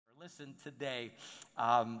Listen, today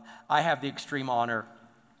I have the extreme honor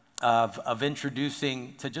of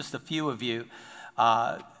introducing to just a few of you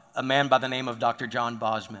a man by the name of Dr. John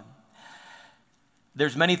Bosman.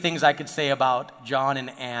 There's many things I could say about John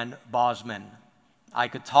and Ann Bosman. I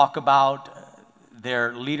could talk about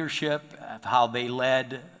their leadership, of how they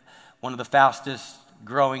led one of the fastest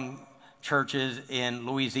growing churches in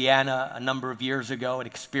Louisiana a number of years ago. It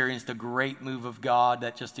experienced a great move of God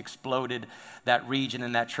that just exploded that region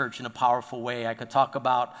and that church in a powerful way. I could talk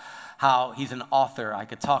about how he's an author. I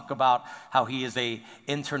could talk about how he is an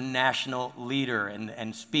international leader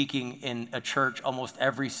and speaking in a church almost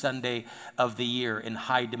every Sunday of the year in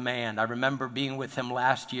high demand. I remember being with him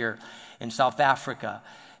last year in South Africa,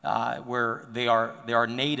 where they are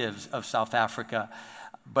natives of South Africa,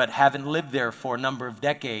 but haven't lived there for a number of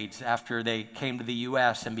decades after they came to the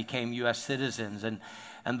U.S. and became U.S. citizens. And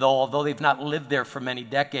although they've not lived there for many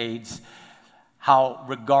decades, how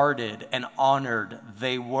regarded and honored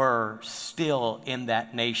they were still in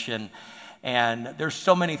that nation. And there's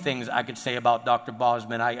so many things I could say about Dr.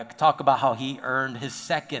 Bosman. I could talk about how he earned his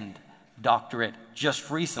second doctorate just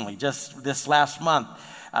recently, just this last month.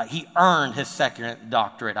 He earned his second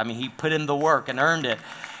doctorate. I mean, he put in the work and earned it.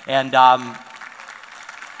 And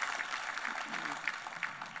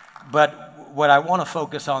but what I want to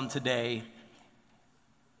focus on today,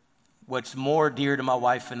 what's more dear to my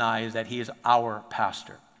wife and I, is that he is our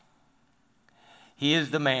pastor. He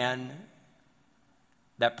is the man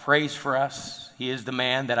that prays for us. He is the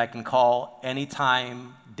man that I can call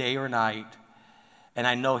anytime, day or night, and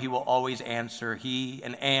I know he will always answer. He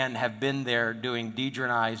and Ann have been there during Deidre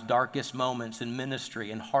and I's darkest moments in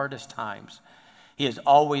ministry and hardest times. He has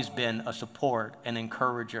always been a support and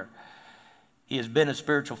encourager. He has been a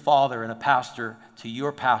spiritual father and a pastor to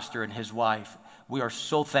your pastor and his wife. We are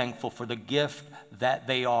so thankful for the gift that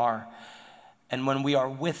they are. And when we are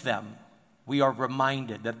with them, we are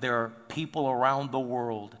reminded that there are people around the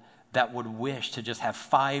world that would wish to just have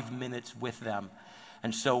 5 minutes with them.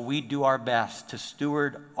 And so we do our best to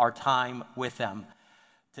steward our time with them.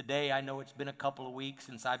 Today, I know it's been a couple of weeks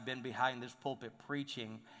since I've been behind this pulpit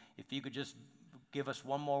preaching. If you could just give us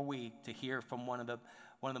one more week to hear from one of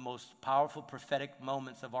the most powerful prophetic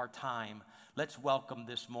moments of our time. Let's welcome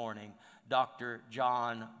this morning Dr.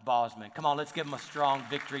 John Bosman. Come on, let's give him a strong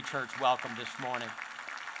Victory Church welcome this morning.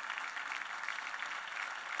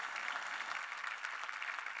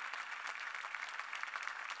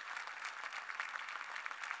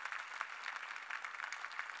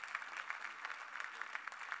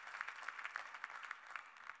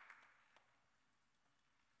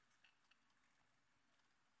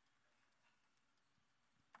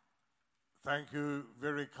 Thank you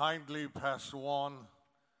very kindly, Pastor Juan.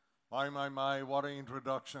 My, what an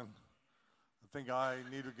introduction. I think I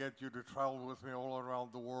need to get you to travel with me all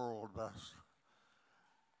around the world, Pastor.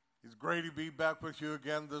 It's great to be back with you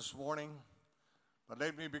again this morning. But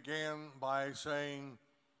let me begin by saying,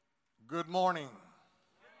 good morning.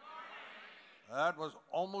 Good morning. That was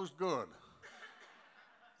almost good.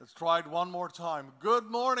 Let's try it one more time. Good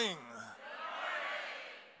morning.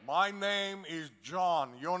 Good morning. My name is John.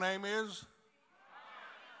 Your name is?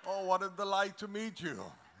 Oh, what a delight to meet you.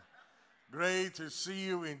 Great to see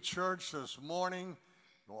you in church this morning.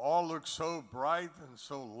 You all look so bright and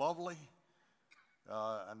so lovely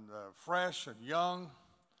and fresh and young.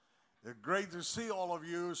 It's great to see all of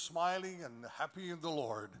you smiling and happy in the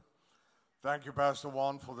Lord. Thank you, Pastor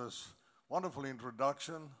Juan, for this wonderful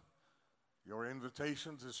introduction, your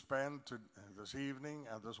invitation to spend this evening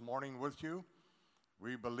and this morning with you.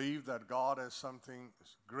 We believe that God has something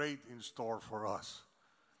great in store for us.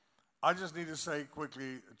 I just need to say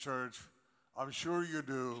quickly, church, I'm sure you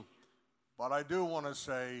do, but I do want to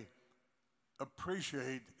say,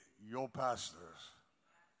 appreciate your pastors.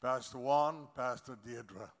 Pastor Juan, Pastor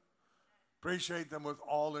Deidre. Appreciate them with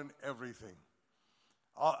all and everything.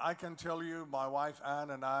 I can tell you, my wife Ann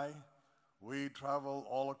and I, we travel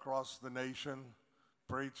all across the nation,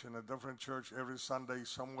 preach in a different church every Sunday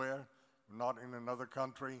somewhere, not in another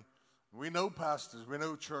country. We know pastors, we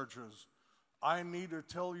know churches. I need to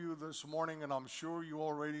tell you this morning, and I'm sure you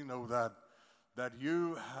already know that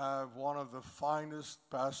you have one of the finest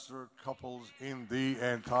pastor couples in the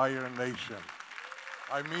entire nation.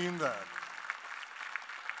 I mean that.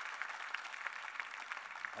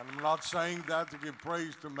 And I'm not saying that to give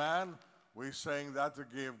praise to man. We're saying that to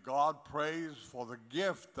give God praise for the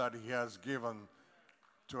gift that he has given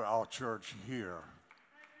to our church here.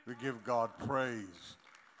 We give God praise.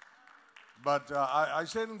 But I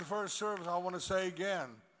said in the first service, I want to say again,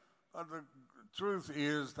 the truth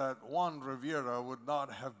is that Juan Rivera would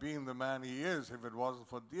not have been the man he is if it wasn't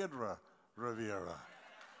for Deidre Rivera.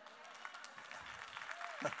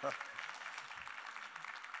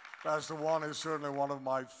 Pastor Juan is certainly one of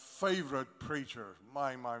my favorite preachers.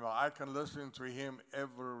 My. I can listen to him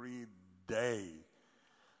every day.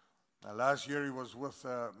 Now, last year he was with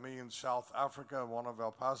me in South Africa, one of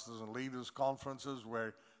our pastors and leaders conferences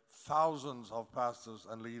where thousands of pastors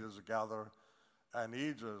and leaders gather, and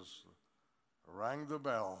he just rang the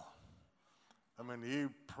bell. I mean, he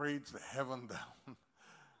preached heaven down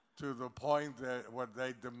to the point that what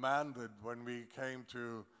they demanded when we came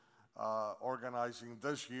to organizing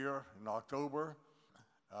this year in October,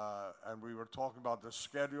 and we were talking about the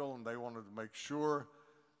schedule, and they wanted to make sure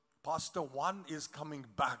Pastor Juan is coming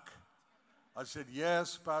back. I said,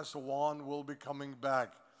 yes, Pastor Juan will be coming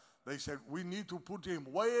back. They said, we need to put him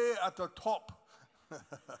way at the top.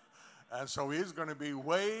 And so he's going to be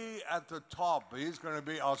way at the top. He's going to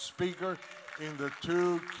be our speaker in the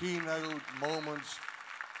 2 keynote moments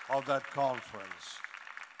of that conference.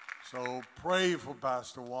 So pray for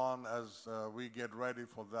Pastor Juan as we get ready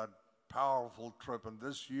for that powerful trip. And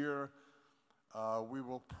this year, we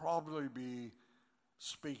will probably be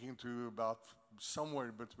speaking to about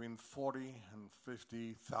somewhere between 40 and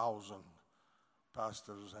 50,000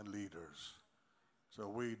 pastors and leaders. So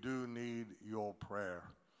we do need your prayer.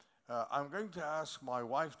 I'm going to ask my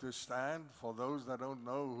wife to stand. For those that don't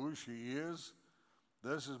know who she is,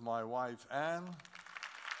 this is my wife, Ann.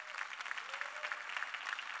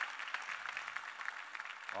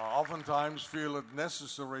 I oftentimes feel it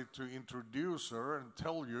necessary to introduce her and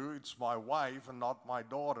tell you it's my wife and not my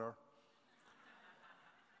daughter.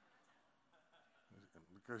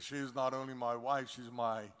 Because she's not only my wife, she's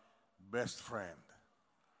my best friend,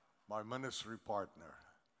 my ministry partner,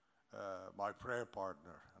 my prayer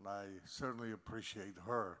partner, and I certainly appreciate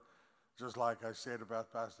her. Just like I said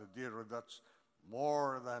about Pastor Deirdre, that's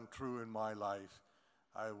more than true in my life.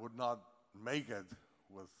 I would not make it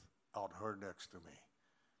without her next to me.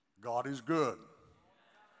 God is good.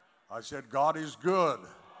 I said, God is good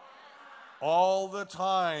all the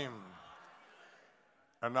time.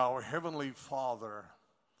 And our Heavenly Father,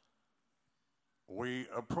 we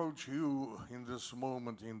approach you in this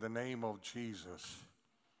moment in the name of Jesus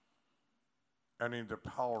and in the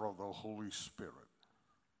power of the Holy Spirit.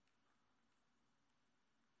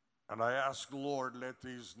 And I ask, Lord, let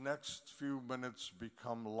these next few minutes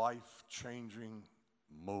become life-changing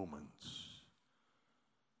moments.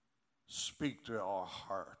 Speak to our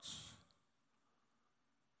hearts.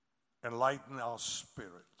 Enlighten our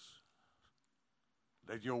spirits.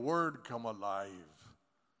 Let your word come alive.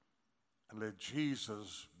 And let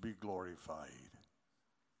Jesus be glorified.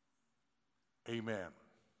 Amen.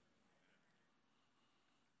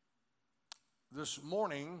 This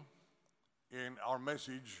morning, in our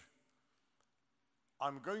message,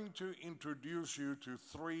 I'm going to introduce you to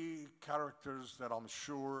 3 characters that I'm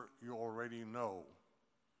sure you already know.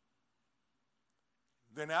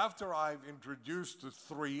 Then after I've introduced the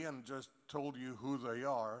 3 and just told you who they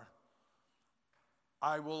are,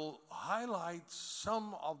 I will highlight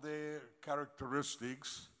some of their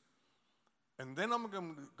characteristics, and then I'm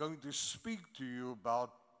going to speak to you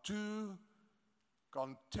about 2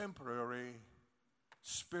 contemporary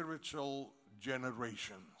spiritual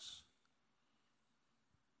generations.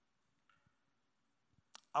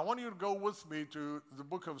 I want you to go with me to the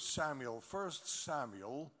book of Samuel, 1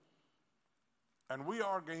 Samuel, and we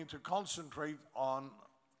are going to concentrate on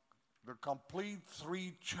the complete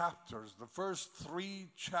 3 chapters, the first 3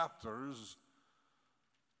 chapters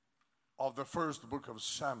of the first book of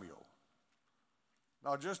Samuel.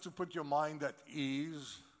 Now, just to put your mind at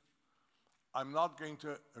ease, I'm not going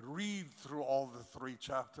to read through all the 3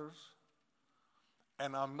 chapters,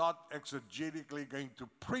 and I'm not exegetically going to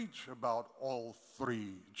preach about all 3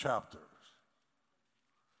 chapters.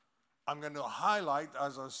 I'm going to highlight,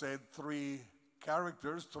 as I said, 3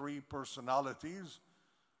 characters, 3 personalities,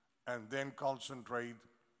 and then concentrate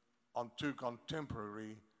on 2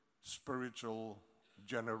 contemporary spiritual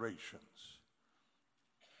generations.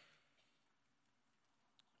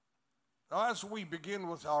 Now, as we begin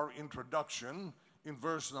with our introduction, in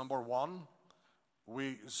verse number 1,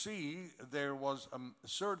 we see there was a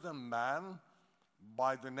certain man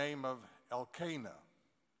by the name of Elkanah.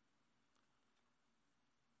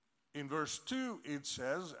 In verse 2, it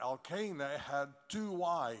says, Elkanah had 2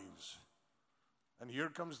 wives. And here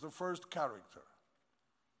comes the first character.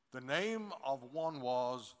 The name of one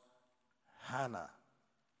was Hannah.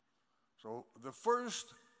 So the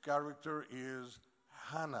first character is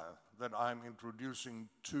Hannah that I'm introducing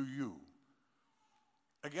to you.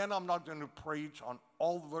 Again, I'm not going to preach on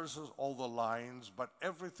all the verses, all the lines, but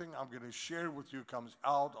everything I'm going to share with you comes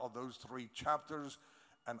out of those 3 chapters,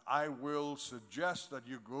 And I will suggest that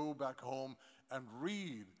you go back home and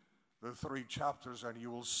read the 3 chapters, and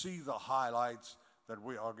you will see the highlights that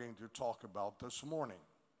we are going to talk about this morning.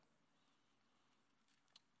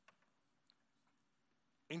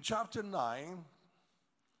 In chapter 9,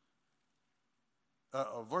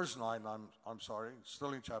 verse 9, I'm sorry,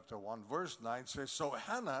 still in chapter 1, verse 9 says, So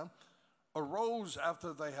Hannah arose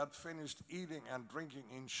after they had finished eating and drinking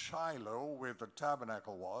in Shiloh, where the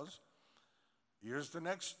tabernacle was. Here's the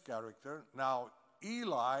next character. Now,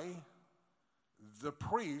 Eli, the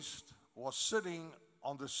priest, was sitting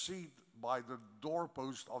on the seat by the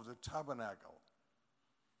doorpost of the tabernacle.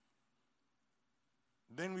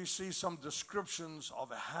 Then we see some descriptions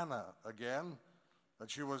of Hannah again, that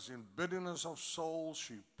she was in bitterness of soul,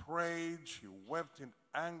 she prayed, she wept in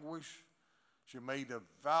anguish, she made a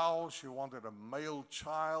vow, she wanted a male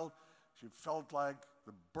child, she felt like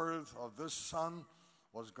the birth of this son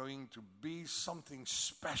was going to be something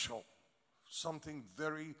special, something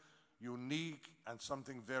very unique, and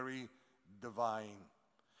something very divine.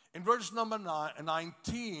 In verse number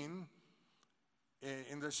 19,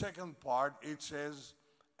 in the second part, it says,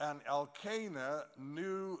 And Elkanah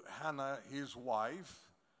knew Hannah his wife,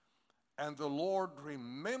 and the Lord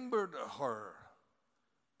remembered her.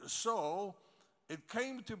 So it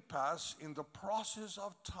came to pass in the process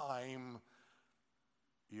of time,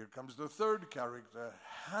 here comes the third character,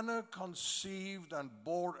 Hannah conceived and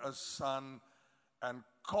bore a son and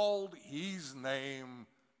called his name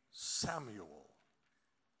Samuel.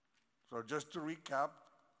 So just to recap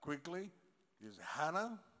quickly, is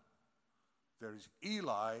Hannah, there is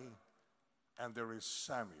Eli, and there is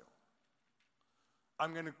Samuel.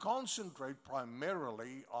 I'm going to concentrate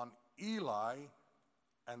primarily on Eli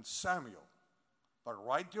and Samuel. But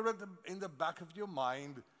right here in the back of your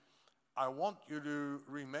mind, I want you to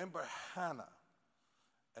remember Hannah.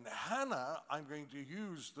 And Hannah, I'm going to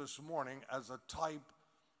use this morning as a type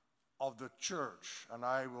of the church. And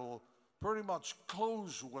I will pretty much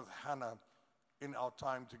close with Hannah in our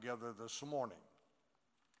time together this morning.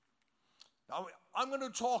 Now, I'm going to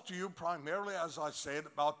talk to you primarily, as I said,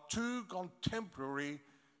 about 2 contemporary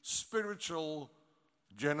spiritual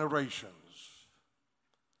generations.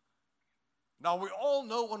 Now, we all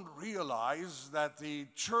know and realize that the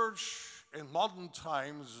church in modern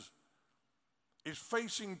times is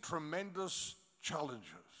facing tremendous challenges.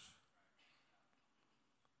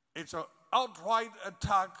 It's an outright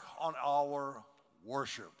attack on our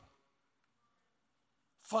worship.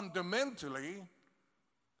 Fundamentally,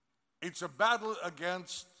 it's a battle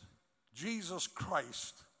against Jesus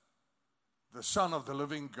Christ, the Son of the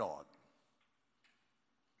living God.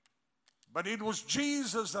 But it was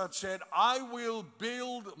Jesus that said, I will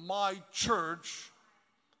build my church,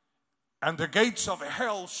 and the gates of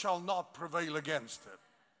hell shall not prevail against it.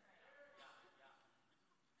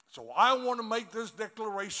 So I want to make this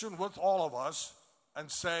declaration with all of us and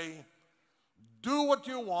say, do what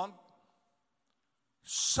you want,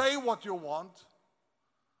 say what you want,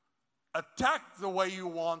 attack the way you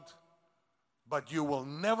want, but you will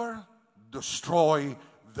never destroy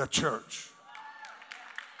the church.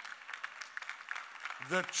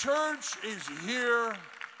 The church is here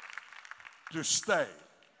to stay.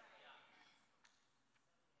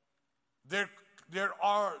 There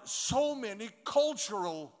are so many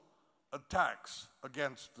cultural attacks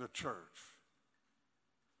against the church.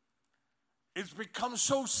 It's become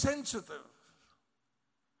so sensitive.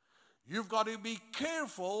 You've got to be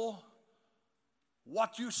careful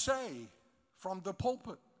what you say from the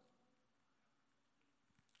pulpit.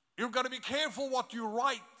 You've got to be careful what you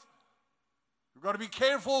write. You've got to be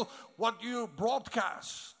careful what you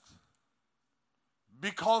broadcast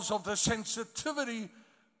because of the sensitivity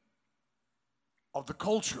of the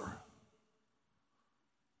culture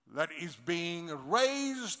that is being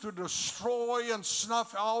raised to destroy and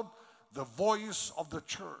snuff out the voice of the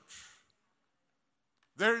church.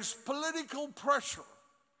 There is political pressure.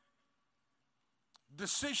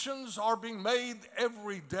 Decisions are being made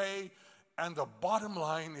every day, and the bottom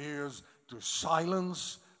line is to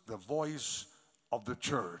silence the voice of the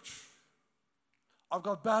church. I've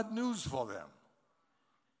got bad news for them.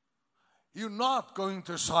 You're not going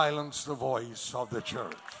to silence the voice of the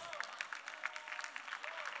church.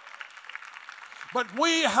 But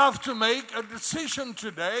we have to make a decision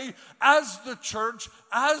today as the church,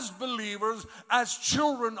 as believers, as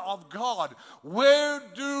children of God. Where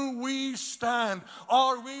do we stand?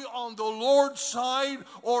 Are we on the Lord's side,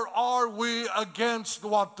 or are we against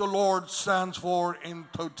what the Lord stands for in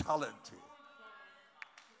totality?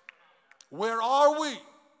 Where are we?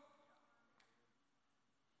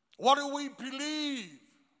 What do we believe?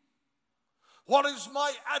 What is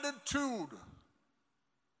my attitude?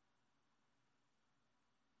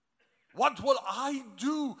 What will I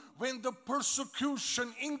do when the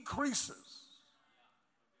persecution increases?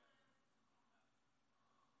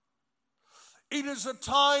 It is a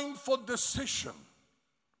time for decision.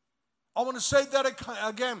 I want to say that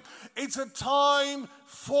again. It's a time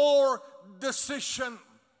for decision.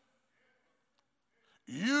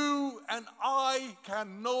 You and I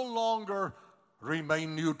can no longer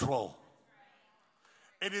remain neutral.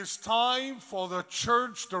 It is time for the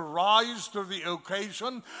church to rise to the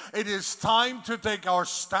occasion. It is time to take our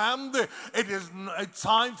stand. It's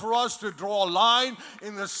time for us to draw a line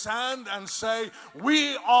in the sand and say,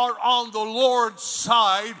 we are on the Lord's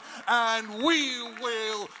side and we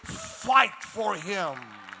will fight for Him.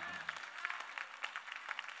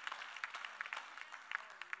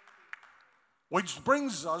 Which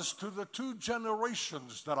brings us to the two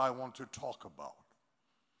generations that I want to talk about.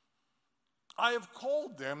 I have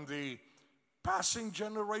called them the passing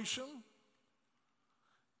generation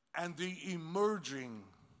and the emerging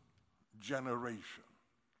generation.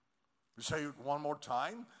 We say it one more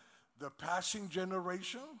time. The passing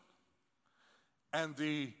generation and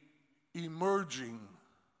the emerging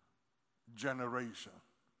generation.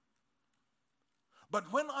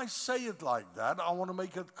 But when I say it like that, I want to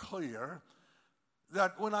make it clear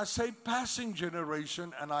that when I say passing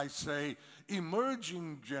generation and I say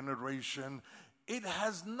emerging generation, it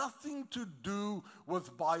has nothing to do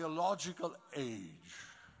with biological age.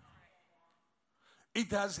 It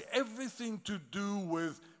has everything to do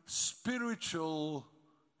with spiritual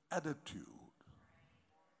attitude.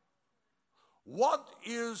 What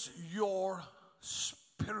is your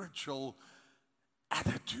spiritual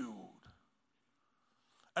attitude?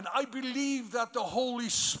 And I believe that the Holy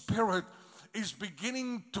Spirit is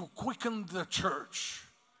beginning to quicken the church.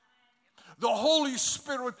 The Holy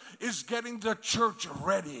Spirit is getting the church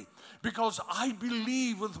ready, because I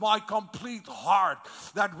believe with my complete heart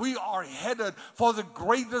that we are headed for the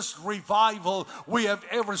greatest revival we have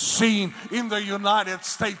ever seen in the United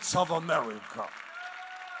States of America.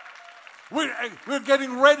 We're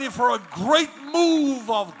getting ready for a great move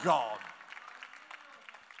of God.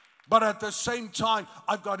 But at the same time,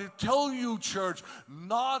 I've got to tell you, church,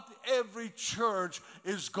 not every church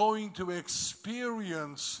is going to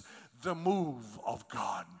experience the move of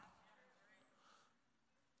God.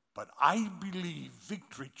 But I believe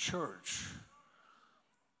Victory Church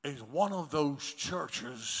is one of those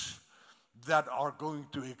churches that are going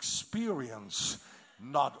to experience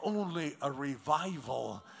not only a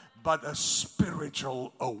revival, but a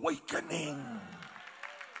spiritual awakening.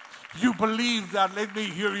 You believe that? Let me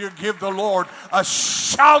hear you give the Lord a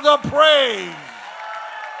shout of praise.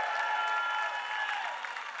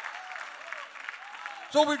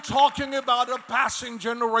 So we're talking about a passing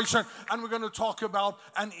generation, and we're going to talk about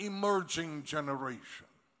an emerging generation.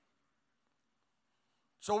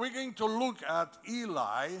 So we're going to look at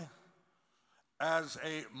Eli as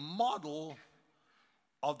a model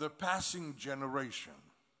of the passing generation.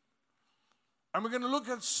 And we're going to look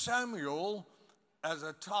at Samuel as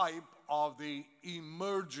a type of the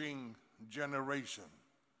emerging generation.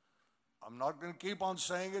 I'm not going to keep on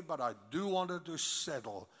saying it, but I do want it to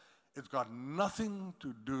settle. It's got nothing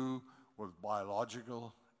to do with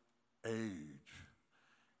biological age.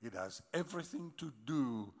 It has everything to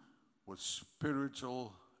do with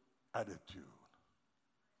spiritual attitude.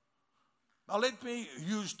 Now let me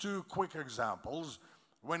use two quick examples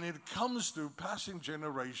when it comes to passing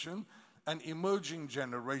generation and emerging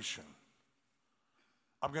generation.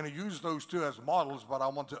 I'm going to use those two as models, but I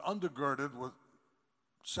want to undergird it with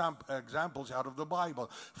some examples out of the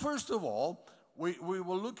Bible. First of all, we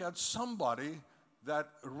will look at somebody that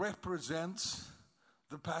represents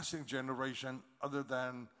the passing generation other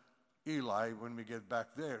than Eli when we get back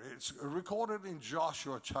there. It's recorded in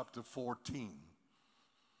Joshua chapter 14,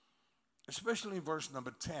 especially in verse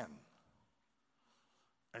number 10.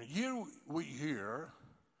 And here we hear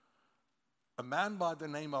a man by the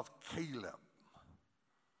name of Caleb.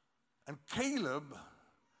 And Caleb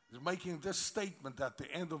is making this statement at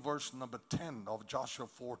the end of verse number 10 of Joshua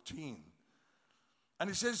 14. And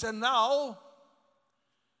he says, and now,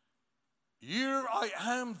 here I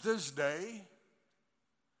am this day,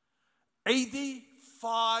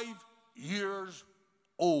 85 years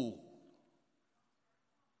old.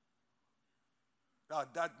 Now,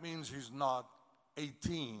 that means he's not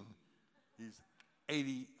 18, he's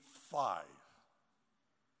 85.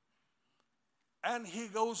 And he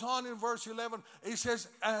goes on in verse 11, he says,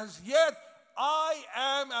 as yet I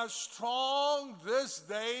am as strong this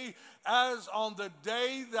day as on the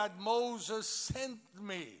day that Moses sent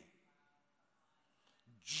me.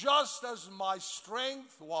 Just as my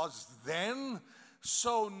strength was then,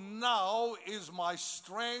 So now is my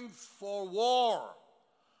strength for war,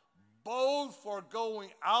 both for going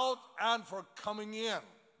out and for coming in.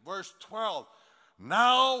 Verse 12.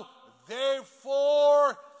 Now,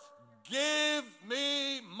 therefore, give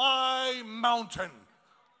me my mountain.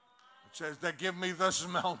 It says they give me this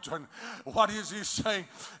mountain. What is he saying?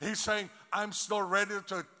 He's saying, I'm still ready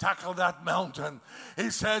to tackle that mountain.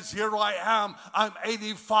 He says, here I am. I'm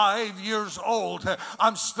 85 years old.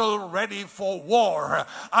 I'm still ready for war.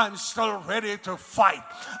 I'm still ready to fight.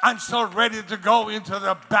 I'm still ready to go into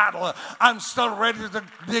the battle. I'm still ready to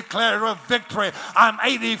declare a victory. I'm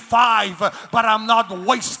 85, but I'm not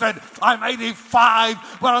wasted. I'm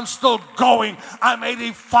 85, but I'm still going. I'm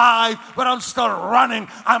 85, but I'm still running.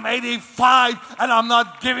 I'm 85, and I'm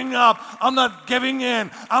not giving up. I'm not giving in.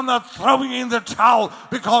 I'm not throwing in the towel,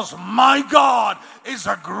 because my God is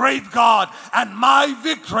a great God, and my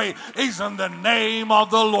victory is in the name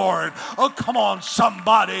of the Lord. Oh, come on,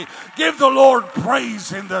 somebody. Give the Lord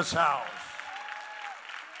praise in this house.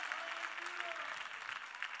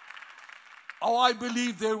 Oh, I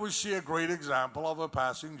believe there we see a great example of a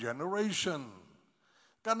passing generation.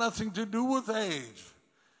 Got nothing to do with age.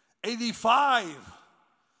 85,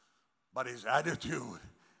 but his attitude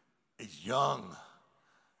is young.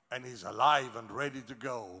 And he's alive and ready to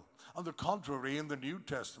go. On the contrary, in the New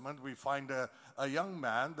Testament, we find a young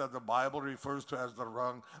man that the Bible refers to as the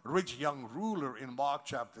rich young ruler in Mark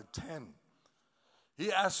chapter 10.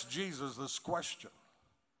 He asked Jesus this question: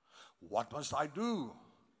 what must I do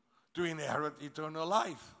to inherit eternal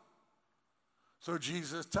life? So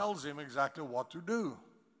Jesus tells him exactly what to do.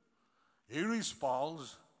 He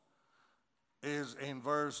responds is in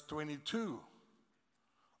verse 22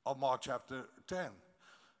 of Mark chapter 10.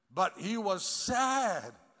 But he was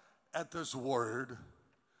sad at this word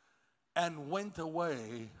and went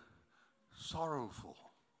away sorrowful.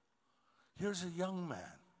 Here's a young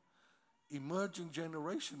man, emerging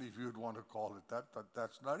generation, if you'd want to call it that, but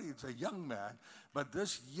that's not it. It's a young man. But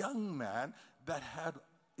this young man that had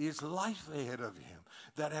his life ahead of him,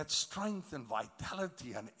 that had strength and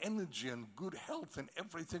vitality and energy and good health and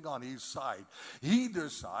everything on his side, he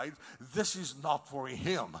decides this is not for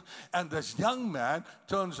him. And this young man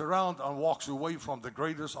turns around and walks away from the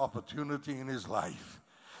greatest opportunity in his life.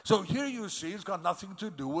 So here you see, it's got nothing to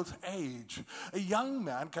do with age. A young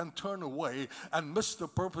man can turn away and miss the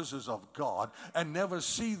purposes of God and never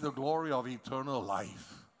see the glory of eternal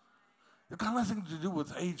life. It's got nothing to do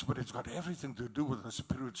with age, but it's got everything to do with a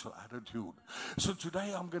spiritual attitude. So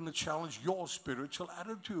today I'm going to challenge your spiritual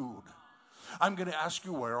attitude. I'm going to ask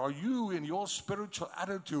you, where are you in your spiritual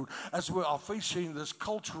attitude as we are facing this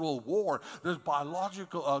cultural war, this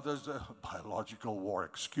biological war,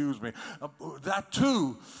 excuse me, that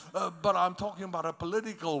too, but I'm talking about a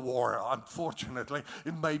political war, unfortunately.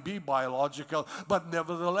 It may be biological, but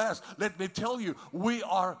nevertheless, let me tell you, we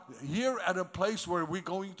are here at a place where we're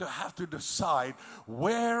going to have to decide,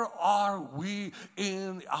 where are we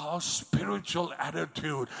in our spiritual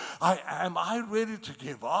attitude? Am I ready to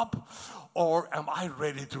give up? Or am I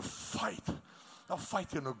ready to fight? Now,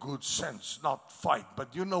 fight in a good sense, not fight,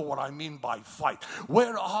 but you know what I mean by fight.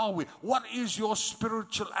 Where are we? What is your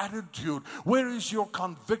spiritual attitude? Where is your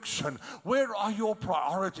conviction? Where are your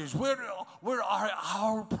priorities? Where are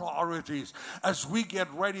our priorities as we get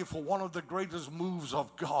ready for one of the greatest moves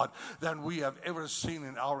of God that we have ever seen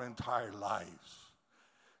in our entire lives?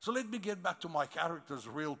 So let me get back to my characters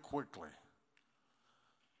real quickly.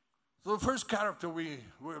 So the first character we're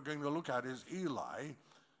going to look at is Eli,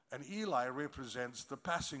 and Eli represents the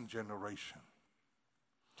passing generation.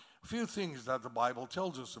 A few things that the Bible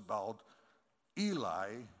tells us about Eli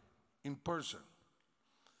in person.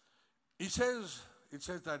 It says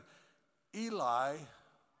that Eli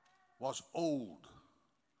was old.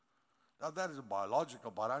 Now that is biological,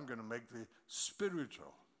 but I'm going to make the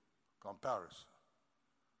spiritual comparison.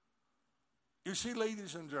 You see,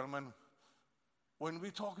 ladies and gentlemen, when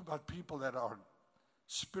we talk about people that are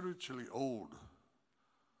spiritually old,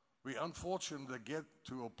 we unfortunately get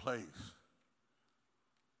to a place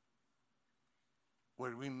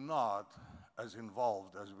where we're not as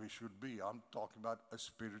involved as we should be. I'm talking about a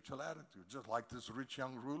spiritual attitude. Just like this rich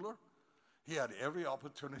young ruler, he had every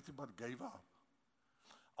opportunity but gave up.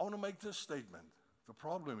 I want to make this statement. The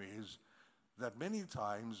problem is that many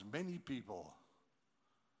times, many people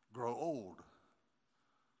grow old,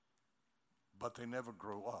 but they never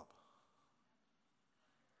grow up.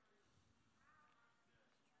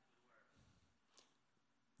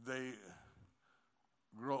 They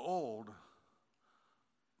grow old,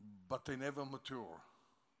 but they never mature.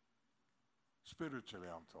 Spiritually,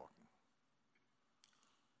 I'm talking.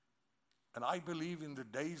 And I believe in the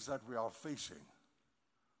days that we are facing,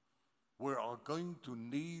 we are going to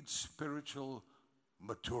need spiritual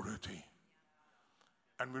maturity.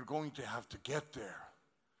 And we're going to have to get there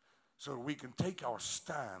so we can take our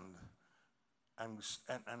stand and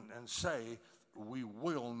say we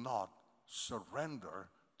will not surrender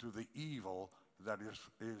to the evil that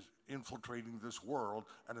is infiltrating this world,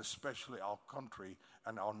 and especially our country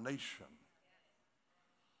and our nation.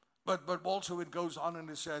 But also it goes on and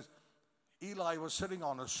it says, Eli was sitting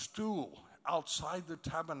on a stool outside the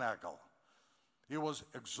tabernacle. He was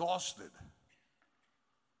exhausted.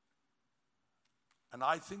 And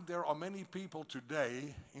I think there are many people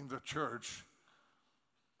today in the church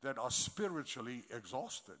that are spiritually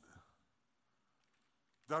exhausted.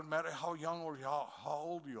 Doesn't matter how young or how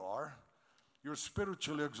old you are, you're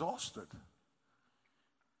spiritually exhausted.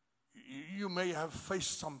 You may have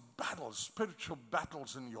faced some battles, spiritual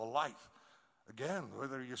battles in your life. Again,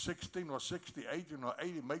 whether you're 16 or 68,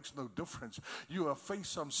 80 makes no difference. You have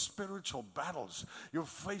faced some spiritual battles. You've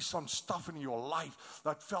faced some stuff in your life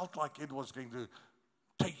that felt like it was going to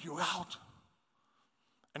take you out.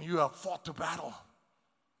 And you have fought the battle.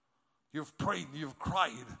 You've prayed, you've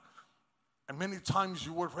cried. And many times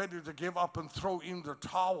you were ready to give up and throw in the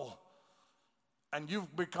towel. And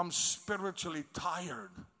you've become spiritually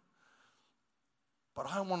tired. But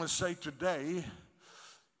I want to say today,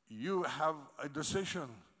 you have a decision.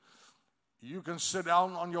 You can sit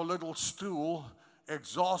down on your little stool,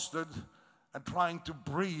 exhausted and trying to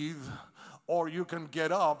breathe, or you can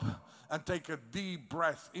get up and take a deep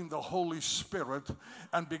breath in the Holy Spirit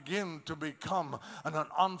and begin to become an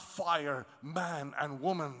on fire man and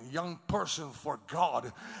woman, young person for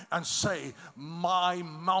God, and say, my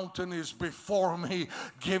mountain is before me.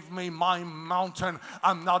 Give me my mountain.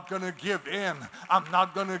 I'm not going to give in. I'm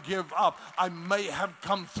not going to give up. I may have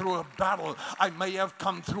come through a battle. I may have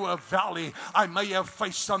come through a valley. I may have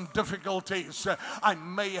faced some difficulties. I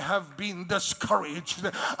may have been discouraged.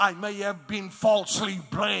 I may have been falsely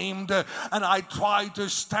blamed. And I tried to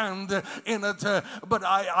stand in it, but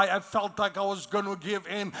I felt like I was going to give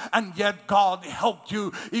in. And yet God helped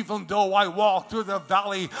you. Even though I walk through the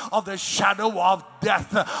valley of the shadow of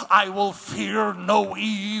death, I will fear no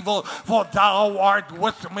evil, for thou art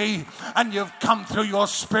with me. And you've come through your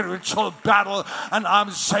spiritual battle. And I'm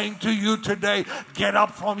saying to you today, get up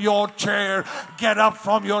from your chair, get up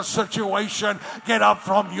from your situation, get up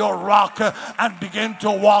from your rock, and begin to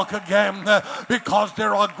walk again, because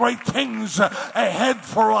there are great things ahead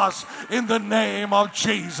for us in the name of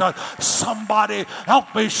Jesus. Somebody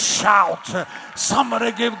help me shout.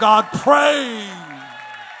 Somebody give God praise.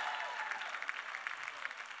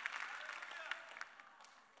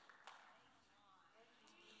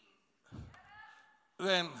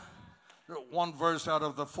 Then one verse out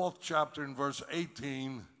of the 4th chapter in verse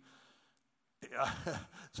 18.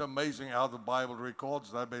 It's amazing how the Bible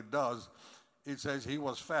records that, but it does. It says he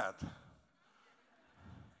was fat.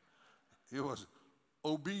 He was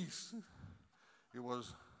obese. He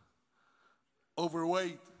was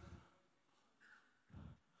overweight.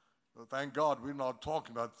 Well, thank God we're not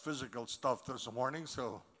talking about physical stuff this morning,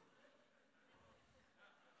 so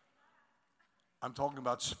I'm talking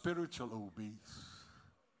about spiritual obese.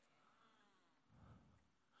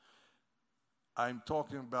 I'm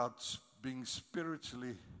talking about being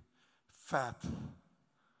spiritually fat.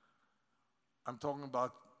 I'm talking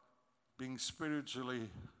about being spiritually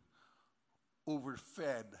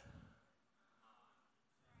overfed.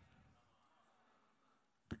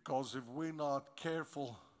 Because if we're not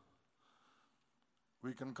careful,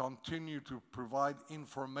 we can continue to provide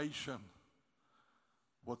information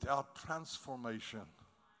without transformation.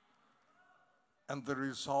 And the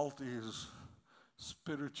result is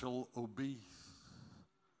spiritual obese.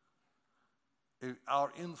 If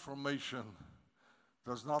our information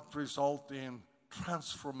does not result in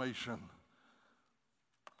transformation,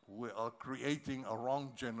 we are creating a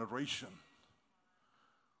wrong generation.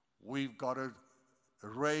 We've got to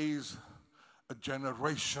raise a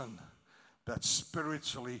generation that's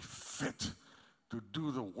spiritually fit to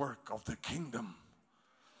do the work of the kingdom.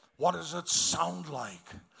 What does it sound like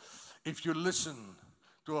if you listen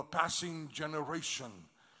to a passing generation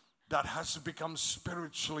that has become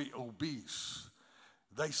spiritually obese?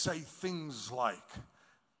 They say things like,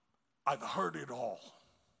 I've heard it all.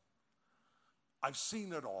 I've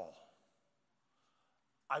seen it all.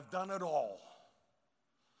 I've done it all.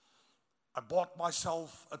 I bought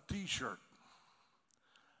myself a t-shirt.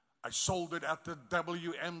 I sold it at the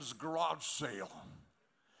WM's garage sale.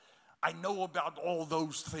 I know about all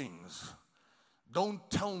those things. Don't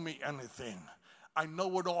tell me anything. I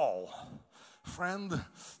know it all. Friend,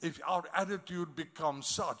 if our attitude becomes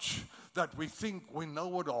such that we think we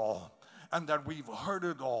know it all, and that we've heard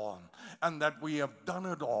it all, and that we have done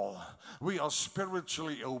it all. We are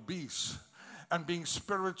spiritually obese. And being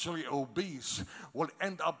spiritually obese will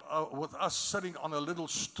end up with us sitting on a little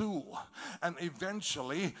stool. And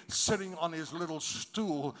eventually, sitting on his little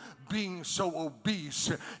stool, being so obese,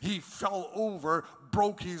 he fell over,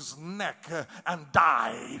 broke his neck, and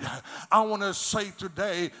died. I want to say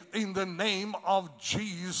today, in the name of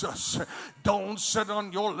Jesus, don't sit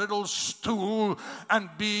on your little stool and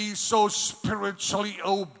be so spiritually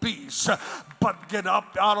obese, but get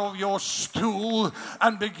up out of your stool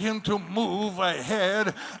and begin to move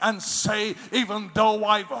ahead and say, even though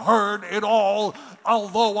I've heard it all,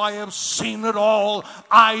 although I have seen it all,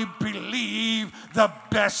 I believe the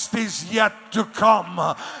best is yet to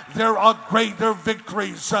come. There are greater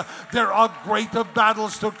victories. There are greater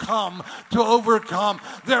battles to come, to overcome.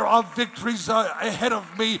 There are victories ahead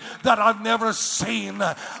of me that I've never seen.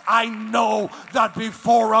 I know that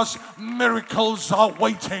before us, miracles are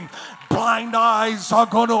waiting. Blind eyes are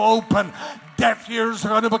going to open. Deaf ears are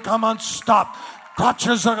going to become unstopped.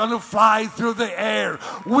 Crutches are going to fly through the air.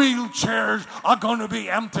 Wheelchairs are going to be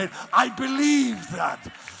emptied. I believe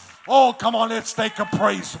that. Oh, come on, let's take a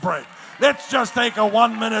praise break. Let's just take a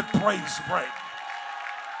 1-minute praise break.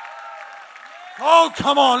 Oh,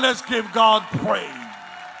 come on, let's give God praise.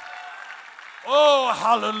 Oh,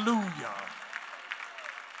 hallelujah.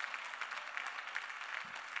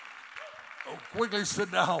 Oh, quickly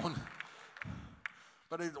sit down.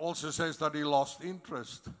 But it also says that he lost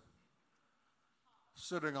interest.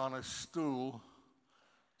 Sitting on a stool,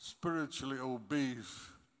 spiritually obese.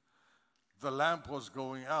 The lamp was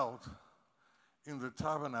going out in the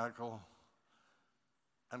tabernacle,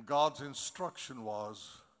 and God's instruction was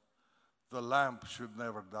the lamp should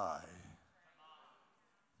never die.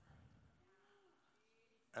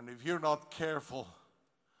 And if you're not careful,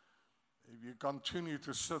 if you continue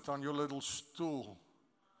to sit on your little stool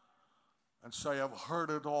and say, I've heard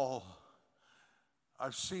it all,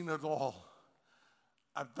 I've seen it all,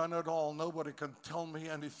 I've done it all, nobody can tell me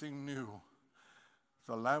anything new,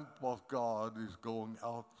 the lamp of God is going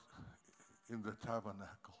out in the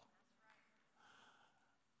tabernacle.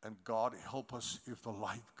 And God help us if the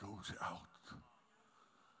light goes out.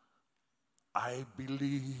 I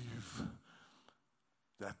believe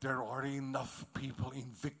that there are enough people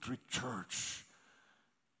in Victory Church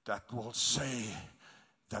that will say,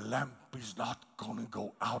 the lamp is not going to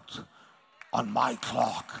go out on my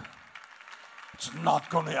clock. It's not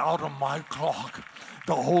going to out on my clock.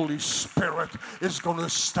 The Holy Spirit is going to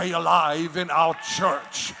stay alive in our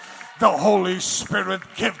church. The Holy Spirit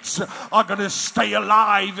gifts are going to stay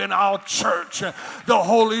alive in our church. The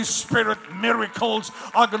Holy Spirit miracles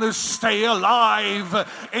are going to stay alive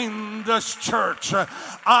in this church.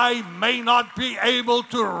 I may not be able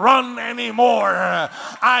to run anymore.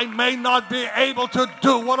 I may not be able to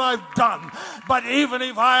do what I've done. But even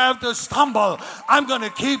if I have to stumble, I'm going to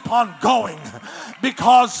keep on going.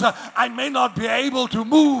 Because I may not be able to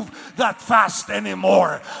move that fast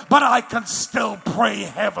anymore. But I can still pray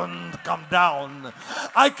heaven come down.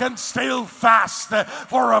 I can still fast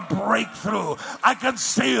for a breakthrough. I can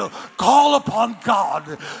still call upon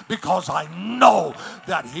God because I know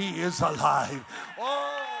that He is alive.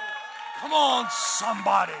 Oh, come on,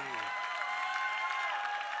 somebody.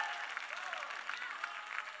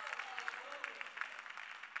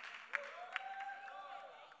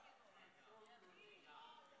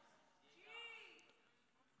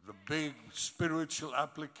 The big spiritual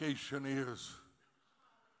application is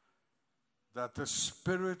that the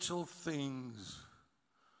spiritual things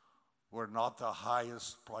were not the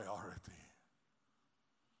highest priority.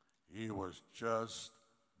 He was just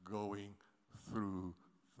going through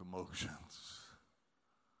the motions.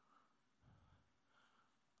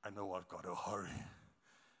 I know I've got to hurry,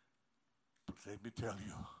 but let me tell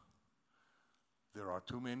you, there are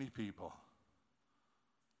too many people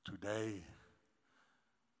today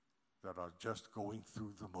that are just going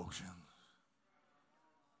through the motions.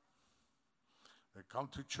 They come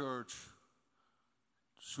to church to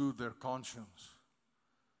soothe their conscience,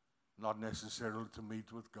 not necessarily to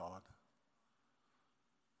meet with God.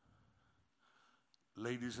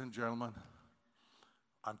 Ladies and gentlemen,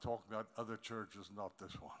 I'm talking about other churches, not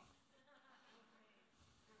this one.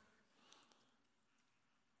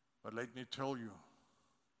 But let me tell you,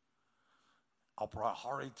 our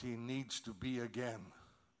priority needs to be again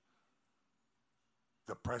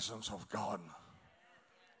the presence of God.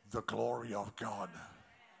 The glory of God.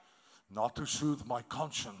 Not to soothe my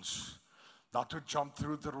conscience, not to jump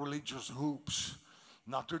through the religious hoops,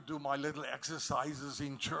 not to do my little exercises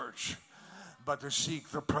in church, but to seek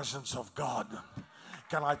the presence of God.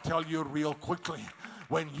 Can I tell you real quickly,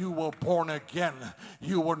 When you were born again,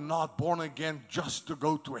 you were not born again just to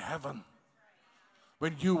go to heaven.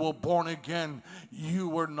 When you were born again, you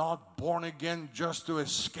were not born again just to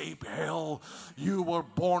escape hell. You were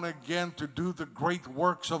born again to do the great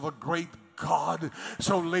works of a great God.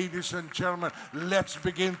 So, ladies and gentlemen, let's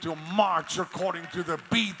begin to march according to the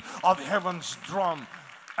beat of heaven's drum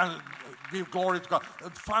and give glory to God. The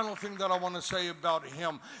final thing that I want to say about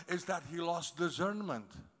him is that he lost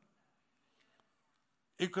discernment.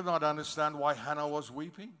 He could not understand why Hannah was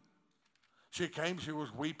weeping. She came, she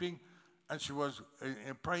was weeping, and she was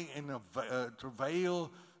praying in a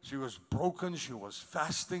travail. She was broken, she was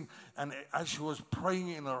fasting, and as she was praying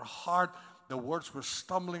in her heart, the words were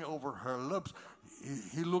stumbling over her lips.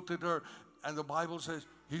 He looked at her, and the Bible says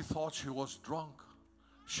he thought she was drunk.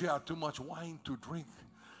 She had too much wine to drink.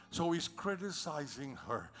 So he's criticizing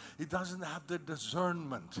her. He doesn't have the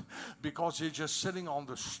discernment because he's just sitting on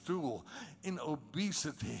the stool in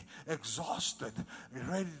obesity, exhausted,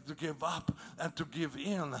 ready to give up and to give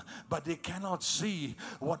in. But they cannot see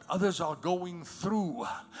what others are going through.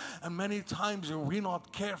 And many times if we're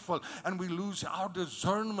not careful and we lose our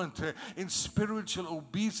discernment in spiritual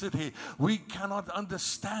obesity, we cannot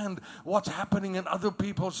understand what's happening in other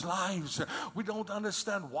people's lives. We don't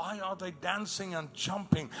understand why are they dancing and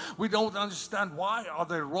jumping. We don't understand why are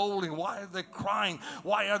they rolling, why are they crying,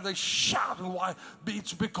 why are they shouting, why?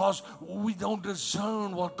 It's because we don't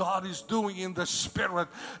discern what God is doing in the spirit.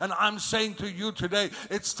 And I'm saying to you today,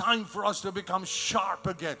 it's time for us to become sharp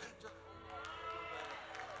again.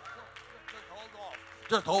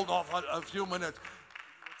 Just hold off a few minutes.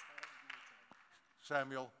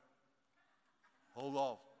 Samuel, hold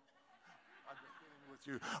off.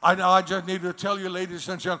 I just need to tell you, ladies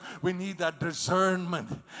and gentlemen, we need that discernment.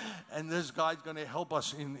 And this guy's going to help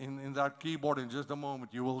us in that keyboard in just a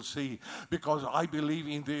moment. You will see. Because I believe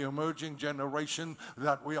in the emerging generation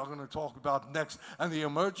that we are going to talk about next. And the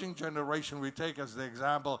emerging generation we take as the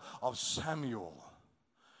example of Samuel.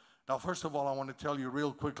 Now, first of all, I want to tell you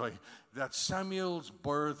real quickly that Samuel's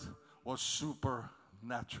birth was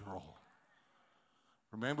supernatural.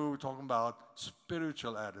 Remember, we were talking about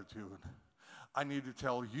spiritual attitude. I need to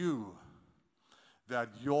tell you that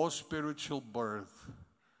your spiritual birth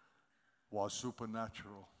was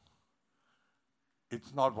supernatural.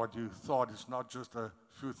 It's not what you thought. It's not just a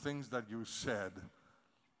few things that you said.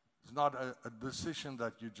 It's not a decision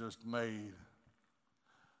that you just made.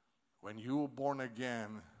 When you were born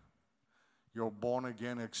again, your born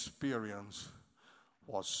again experience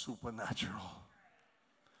was supernatural.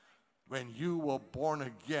 When you were born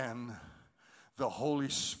again, the Holy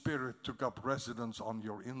Spirit took up residence on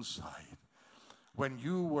your inside. When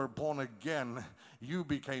you were born again, you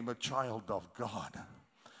became a child of God.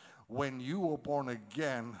 When you were born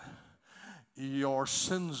again, your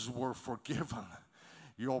sins were forgiven.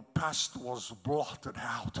 Your past was blotted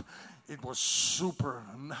out. It was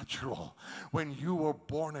supernatural. When you were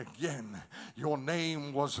born again, your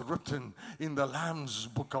name was written in the Lamb's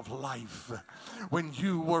book of life. When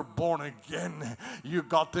you were born again, you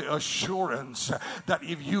got the assurance that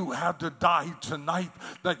if you had to die tonight,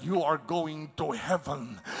 that you are going to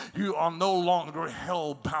heaven. You are no longer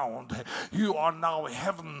hell-bound. You are now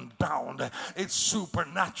heaven-bound. It's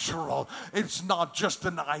supernatural. It's not just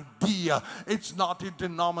an idea. It's not a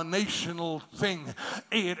denominational thing.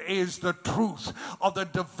 It is the truth of the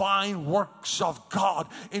divine works of God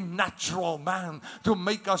in natural man to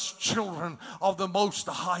make us children of the Most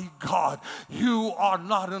High God. You are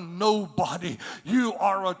not a nobody. You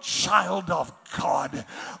are a child of God.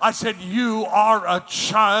 I said you are a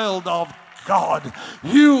child of God.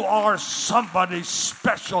 You are somebody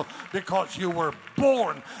special because you were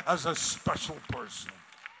born as a special person.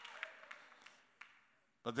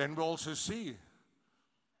 But then we also see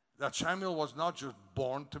that Samuel was not just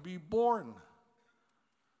born to be born.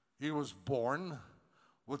 He was born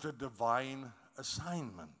with a divine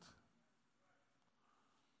assignment.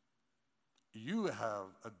 You have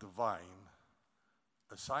a divine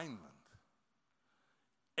assignment.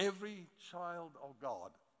 Every child of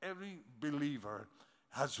God, every believer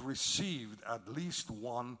has received at least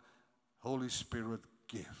one Holy Spirit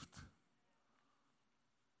gift.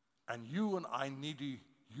 And you and I need to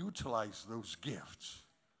utilize those gifts.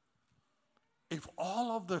 If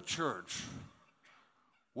all of the church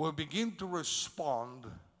will begin to respond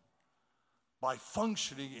by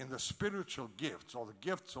functioning in the spiritual gifts or the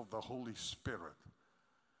gifts of the Holy Spirit,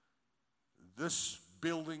 this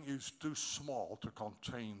building is too small to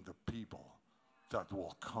contain the people that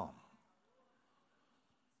will come.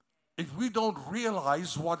 If we don't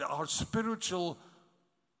realize what our spiritual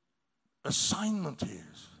assignment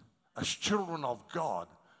is as children of God,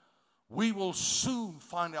 we will soon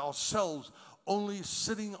find ourselves only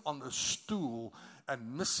sitting on the stool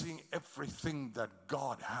and missing everything that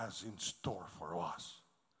God has in store for us.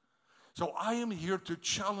 So I am here to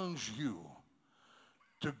challenge you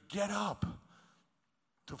to get up,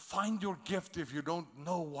 to find your gift. If you don't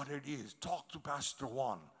know what it is, talk to Pastor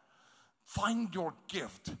Juan. Find your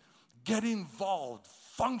gift. Get involved.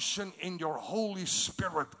 Function in your Holy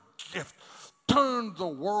Spirit gift. Turn the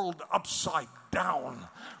world upside down.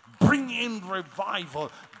 Bring in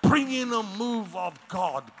revival. Bring in a move of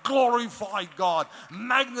God. Glorify God.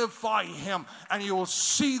 Magnify Him. And you will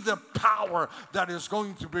see the power that is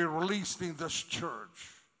going to be released in this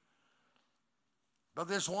church. But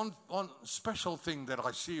there's one special thing that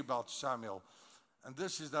I see about Samuel. And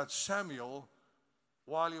this is that Samuel,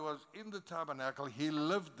 while he was in the tabernacle, he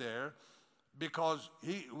lived there because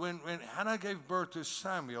when Hannah gave birth to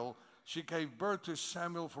Samuel, she gave birth to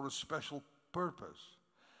Samuel for a special purpose.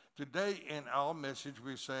 Today in our message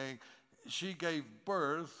we're saying she gave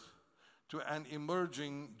birth to an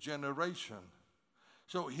emerging generation.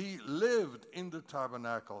 So he lived in the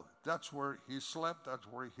tabernacle. That's where he slept, that's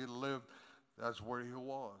where he lived, that's where he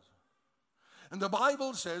was. And the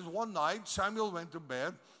Bible says one night Samuel went to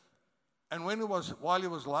bed, and while he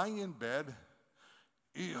was lying in bed,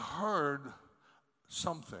 he heard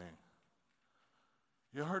something.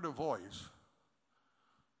 He heard a voice.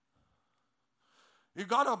 He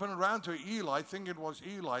got up and ran to Eli. I think it was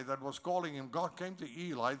Eli that was calling him. God came to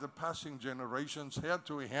Eli. The passing generation said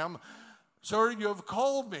to him, "Sir, you have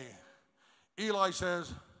called me." Eli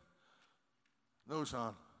says, "No,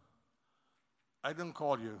 son, I didn't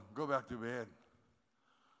call you. Go back to bed."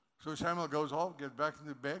 So Samuel goes off, gets back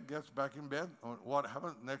into bed, gets back in bed. What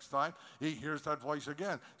happened next time? He hears that voice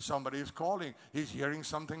again. Somebody is calling. He's hearing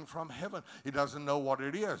something from heaven. He doesn't know what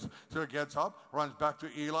it is. So he gets up, runs back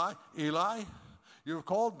to Eli. "Eli, you've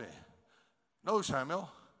called me." "No, Samuel,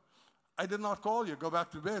 I did not call you. Go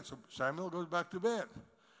back to bed." So Samuel goes back to bed.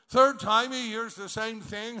 Third time he hears the same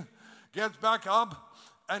thing, gets back up,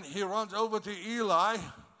 and he runs over to Eli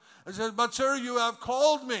and says, "But sir, you have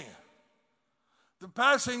called me." The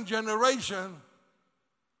passing generation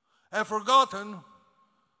have forgotten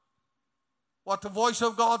what the voice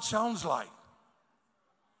of God sounds like.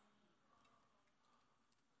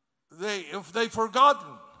 If they've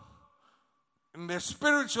forgotten in their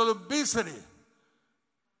spiritual obesity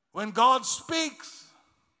when God speaks.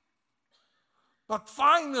 But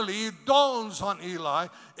finally it dawns on Eli,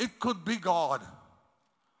 it could be God.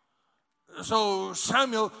 So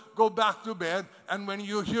Samuel, go back to bed, and when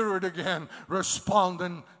you hear it again, respond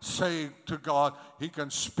and say to God, He can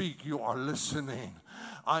speak, you are listening.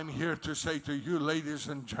 I'm here to say to you, ladies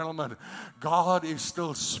and gentlemen, God is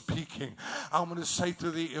still speaking. I'm going to say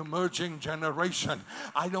to the emerging generation,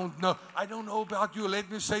 I don't know about you. Let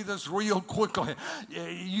me say this real quickly.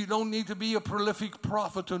 You don't need to be a prolific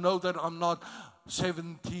prophet to know that I'm not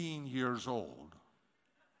 17 years old.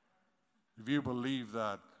 If you believe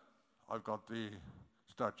that, I've got the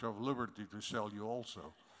Statue of Liberty to sell you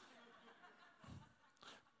also.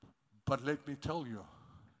 But let me tell you,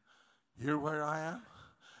 here where I am,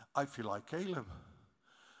 I feel like Caleb.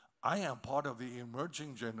 I am part of the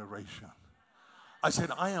emerging generation. I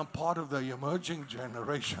said, I am part of the emerging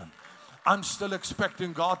generation. I'm still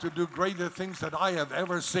expecting God to do greater things that I have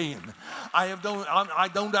ever seen. I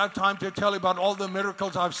don't have time to tell you about all the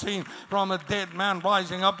miracles I've seen, from a dead man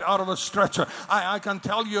rising up out of a stretcher. I can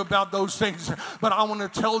tell you about those things, but I want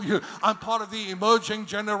to tell you, I'm part of the emerging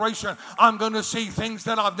generation. I'm going to see things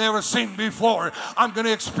that I've never seen before. I'm going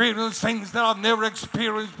to experience things that I've never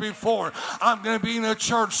experienced before. I'm going to be in a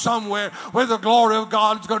church somewhere where the glory of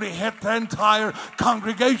God is going to hit the entire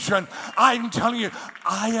congregation. I'm telling you,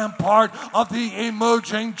 I am part of the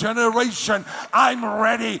emerging generation. I'm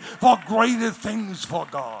ready for greater things for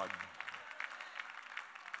God.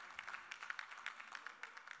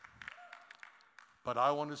 But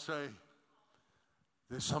I want to say,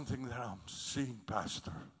 there's something that I'm seeing,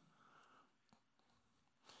 Pastor.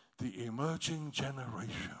 The emerging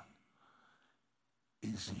generation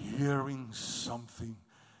is hearing something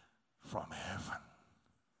from heaven.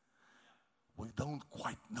 We don't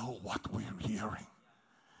quite know what we're hearing.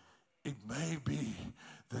 It may be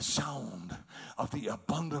the sound of the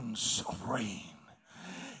abundance of rain.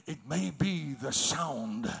 It may be the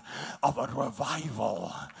sound of a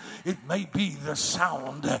revival. It may be the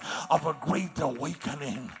sound of a great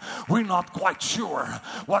awakening. We're not quite sure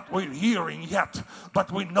what we're hearing yet,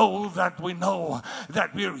 but we know that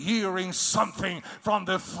we're hearing something from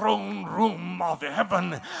the throne room of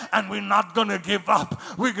heaven, and we're not going to give up.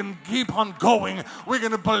 We're going to keep on going. We're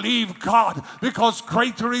going to believe God, because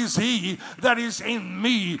greater is He that is in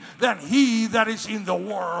me than he that is in the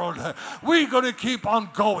world. We're going to keep on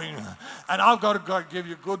going. And I've got to give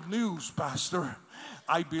you good news, Pastor.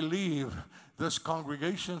 I believe this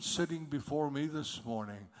congregation sitting before me this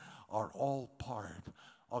morning are all part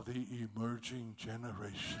of the emerging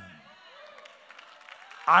generation.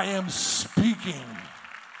 I am speaking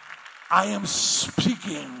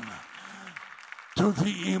to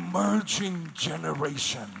the emerging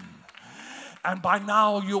generation. And by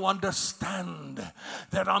now you understand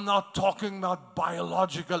that I'm not talking about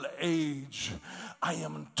biological age. I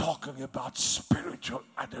am talking about spiritual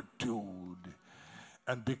attitude.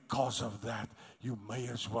 And because of that, you may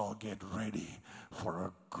as well get ready for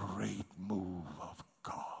a great move of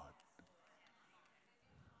God.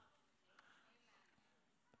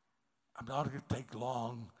 I'm not going to take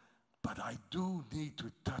long, but I do need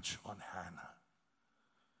to touch on Hannah.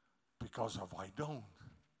 Because if I don't,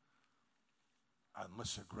 I'll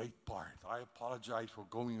miss a great part. I apologize for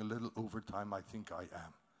going a little over time. I think I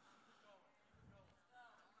am.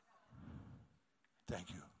 Thank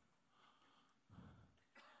you.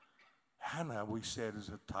 Hannah, we said, is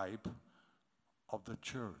a type of the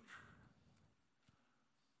church.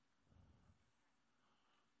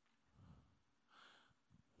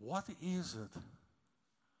 What is it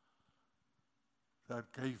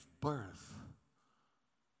that gave birth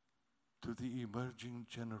to the emerging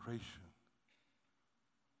generation?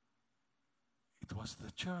 It was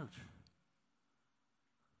the church.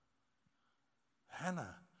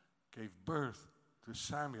 Hannah gave birth to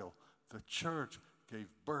Samuel. The church gave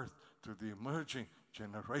birth to the emerging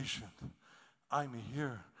generation. I'm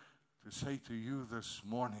here to say to you this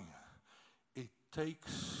morning, it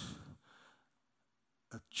takes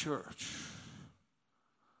a church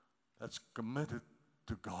that's committed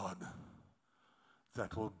to God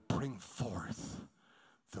that will bring forth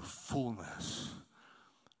the fullness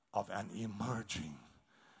of an emerging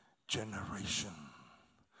generation.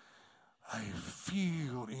 I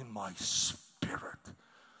feel in my spirit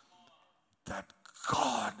that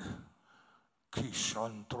God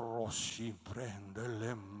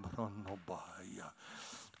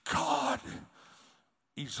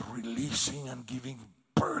is releasing and giving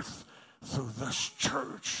birth through this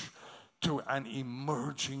church to an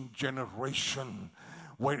emerging generation,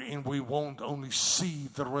 wherein we won't only see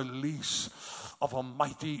the release of a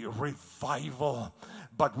mighty revival,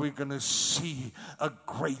 but we're going to see a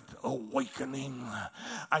great awakening.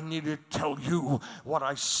 I need to tell you what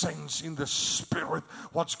I sense in the spirit.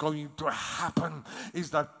 What's going to happen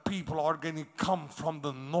is that people are going to come from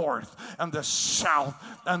the north and the south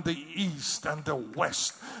and the east and the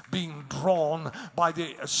west, being drawn by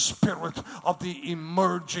the spirit of the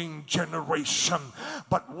emerging generation.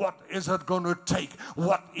 But what is it going to take?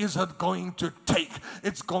 What is it going to take?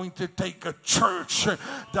 It's going to take a church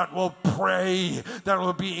that will pray, that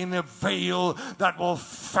will be in a veil, that will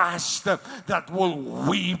fast, that will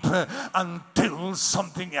weep until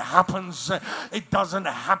something happens. It doesn't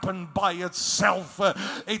happen by itself.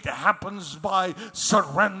 It happens by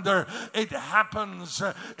surrender. It happens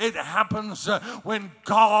when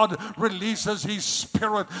God releases His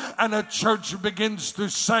Spirit and a church begins to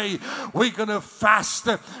say, we're going to fast,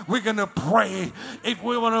 we're going to pray. If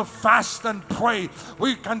we want to fast and pray,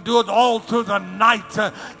 we can do it all through the night,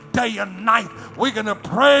 day and night. We're going to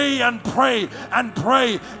pray and pray and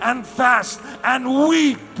pray and fast and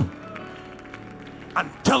weep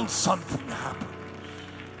until something happens.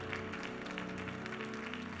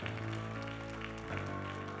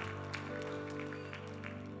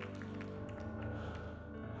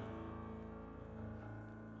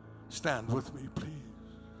 Stand with me, please.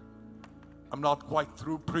 I'm not quite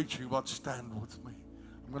through preaching, but stand with me.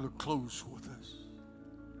 I'm going to close with this.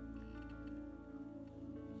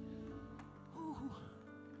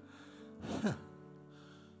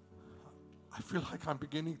 I feel like I'm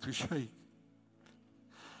beginning to shake.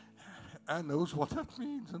 Anne knows what that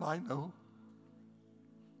means, and I know.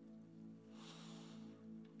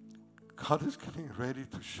 God is getting ready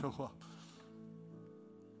to show up.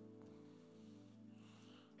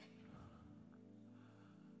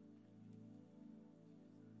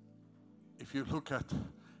 If you look at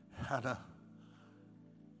Hannah,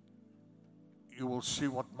 you will see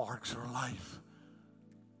what marks her life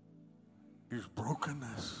is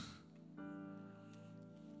brokenness.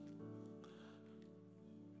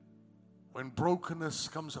 When brokenness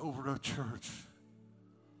comes over a church,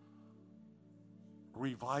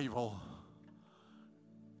 revival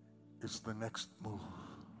is the next move.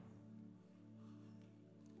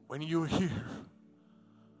 When you hear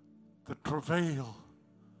the travail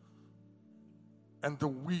and the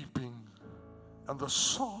weeping and the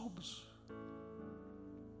sobs,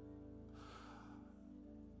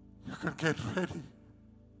 you can get ready.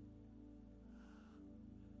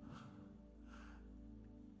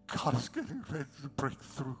 God is getting ready to break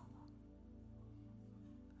through.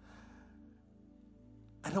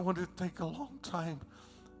 I don't want to take a long time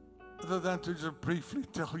other than to just briefly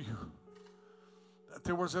tell you that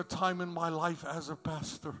there was a time in my life as a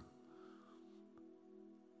pastor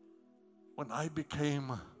when I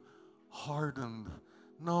became hardened.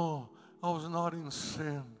 No, I was not in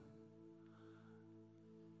sin,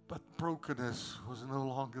 but brokenness was no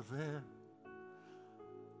longer there.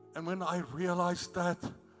 And when I realized that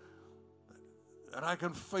I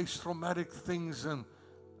can face traumatic things and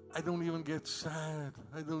I don't even get sad,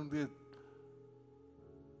 I don't get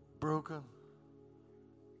broken,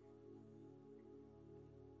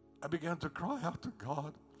 I began to cry out to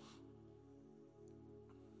God.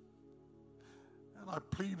 And I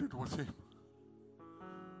pleaded with Him.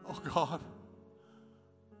 Oh God,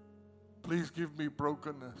 please give me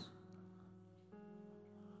brokenness.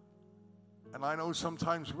 And I know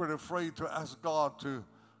sometimes we're afraid to ask God to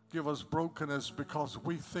give us brokenness because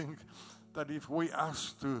we think that if we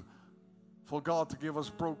ask for God to give us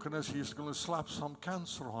brokenness, He's going to slap some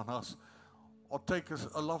cancer on us or take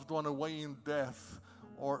a loved one away in death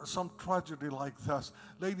or some tragedy like that.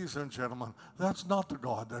 Ladies and gentlemen, that's not the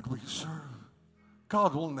God that we serve.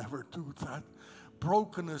 God will never do that.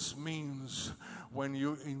 Brokenness means when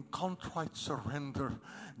you in contrite surrender,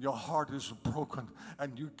 your heart is broken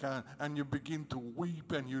and you begin to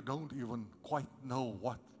weep and you don't even quite know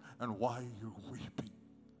what and why you're weeping.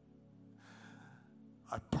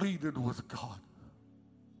 I pleaded with God,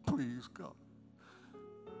 please God.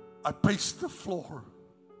 I paced the floor,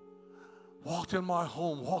 walked in my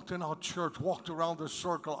home, walked in our church, walked around the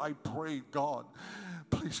circle. I prayed, God,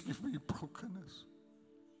 please give me brokenness.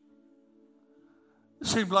 It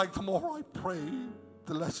seemed like the more I prayed,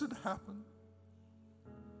 the less it happened.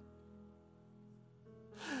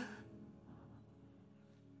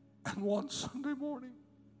 And one Sunday morning,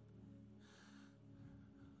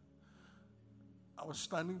 I was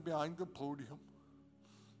standing behind the podium.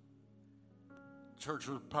 Church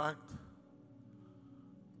was packed.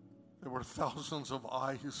 There were thousands of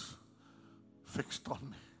eyes fixed on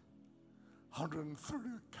me. 130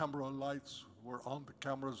 camera lights were on. The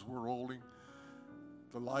cameras were rolling.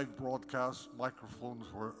 The live broadcast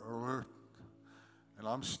microphones were alert. And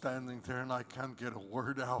I'm standing there and I can't get a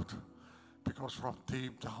word out because from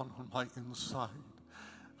deep down on my inside,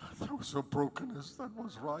 there was a brokenness that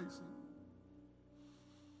was rising.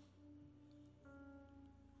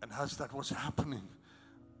 And as that was happening,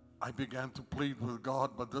 I began to plead with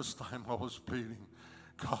God, but this time I was pleading,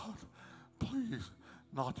 God, please,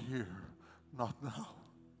 not here, not now.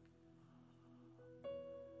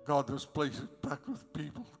 God, this place is packed with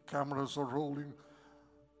people. Cameras are rolling.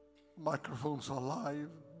 Microphones are live.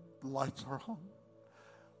 Lights are on.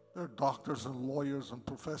 There are doctors and lawyers and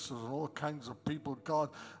professors and all kinds of people. God,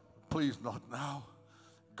 please, not now.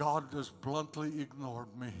 God just bluntly ignored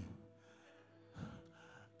me.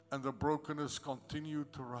 And the brokenness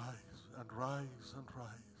continued to rise and rise and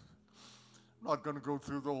rise. I'm not going to go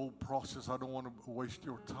through the whole process. I don't want to waste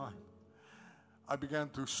your time. I began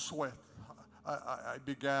to sweat. I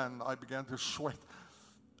began to sweat,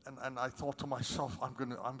 and I thought to myself, I'm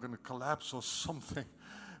gonna collapse or something.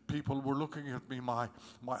 People were looking at me. My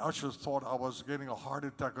ushers thought I was getting a heart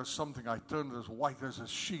attack or something. I turned as white as a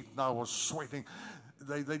sheet, and I was sweating.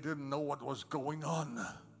 They didn't know what was going on.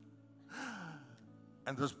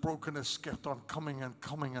 And this brokenness kept on coming and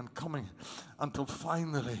coming and coming until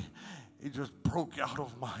finally it just broke out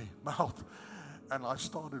of my mouth, and I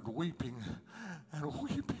started weeping and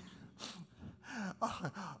weeping.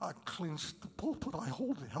 I clenched the pulpit. I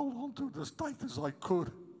held on to it as tight as I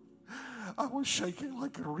could. I was shaking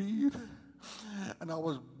like a reed, and I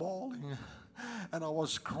was bawling, and I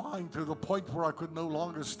was crying to the point where I could no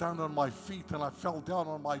longer stand on my feet, and I fell down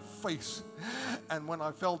on my face. And when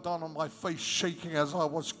I fell down on my face shaking as I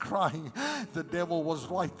was crying, the devil was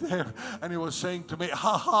right there, and he was saying to me,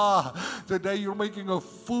 ha ha, today you're making a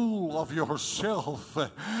fool of yourself.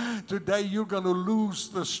 Today you're going to lose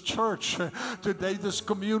this church. Today this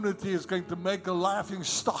community is going to make a laughing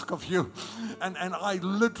stock of you. And I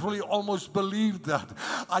literally almost believed that.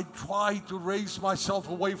 I tried to raise myself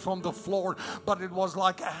away from the floor, but it was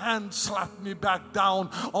like a hand slapped me back down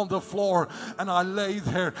on the floor. And I lay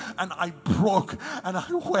there and I broke and I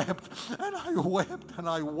wept and I wept and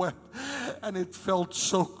I wept. And it felt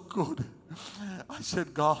so good. I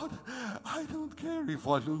said, God, I don't care if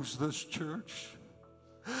I lose this church.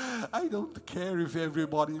 I don't care if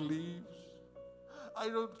everybody leaves. I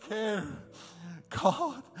don't care.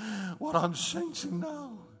 God, what I'm sensing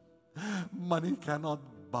now, money cannot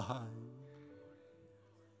buy.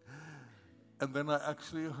 And then I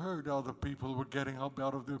actually heard other people were getting up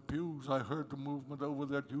out of their pews. I heard the movement over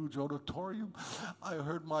that huge auditorium. I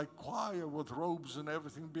heard my choir with robes and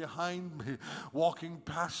everything behind me, walking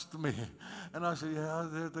past me. And I said, yeah,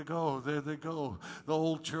 there they go, there they go. The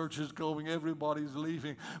whole church is going, everybody's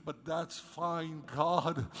leaving. But that's fine,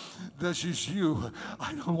 God. This is you.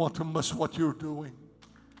 I don't want to miss what you're doing.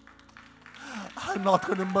 I'm not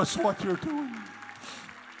going to miss what you're doing.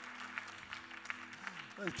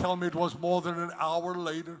 They tell me it was more than an hour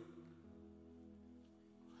later.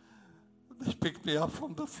 They picked me up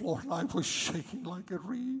from the floor and I was shaking like a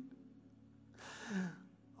reed.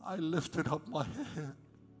 I lifted up my head.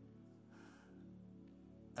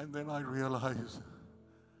 And then I realized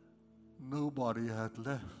nobody had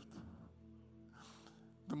left.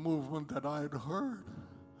 The movement that I had heard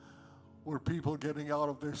were people getting out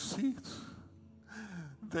of their seats.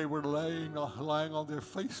 They were lying on their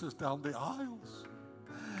faces down the aisles.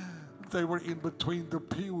 They were in between the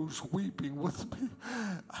pews weeping with me.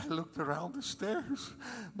 I looked around the stairs.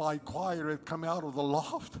 My choir had come out of the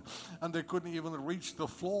loft and they couldn't even reach the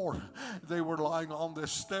floor. They were lying on the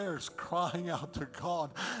stairs crying out to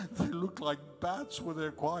God. They looked like bats with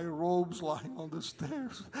their choir robes lying on the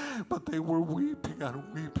stairs. But they were weeping and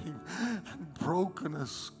weeping and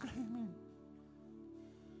brokenness came.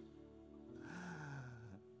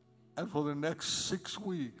 And for the next 6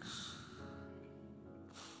 weeks,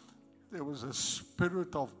 there was a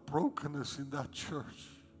spirit of brokenness in that church.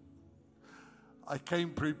 I came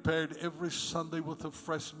prepared every Sunday with a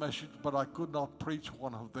fresh message, but I could not preach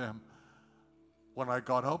one of them. When I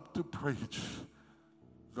got up to preach,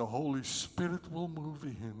 the Holy Spirit will move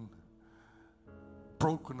in.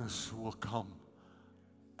 Brokenness will come,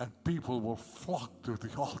 and people will flock to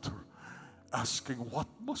the altar asking, what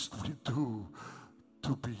must we do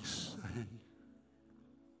to be saved?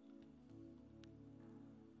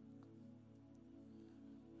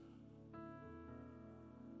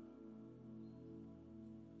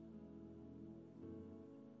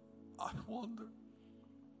 I wonder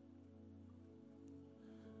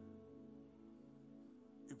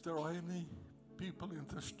if there are any people in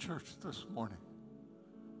this church this morning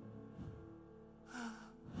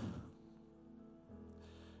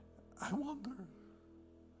I wonder,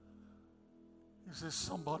 is there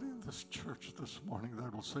somebody in this church this morning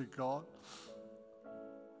that will say, God,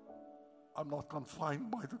 I'm not confined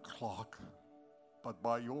by the clock, but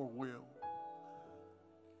by your will.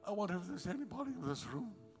 I wonder if there's anybody in this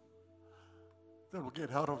room that will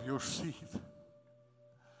get out of your seat.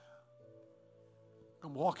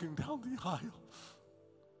 Come walking down the aisle.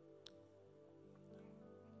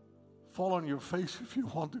 Fall on your face if you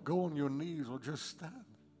want to, go on your knees or just stand.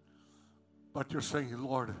 But you're saying,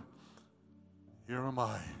 Lord, here am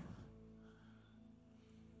I.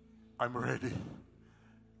 I'm ready.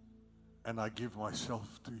 And I give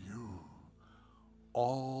myself to you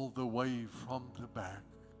all the way from the back,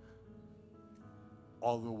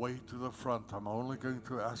 all the way to the front. I'm only going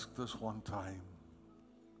to ask this one time.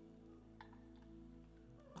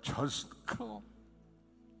 Just come.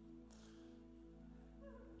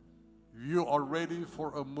 You are ready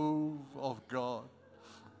for a move of God.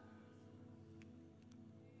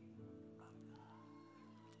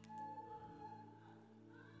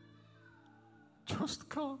 Just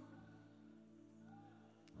come.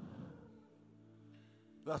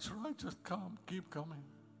 That's right, just come. Keep coming.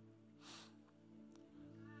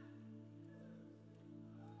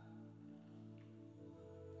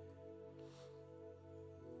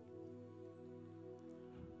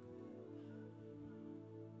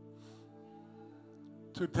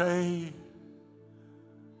 Today,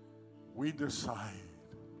 we decide.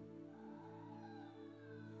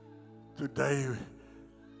 Today,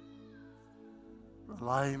 the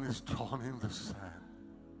line is drawn in the sand.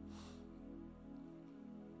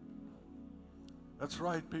 That's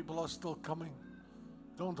right, people are still coming.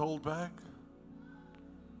 Don't hold back.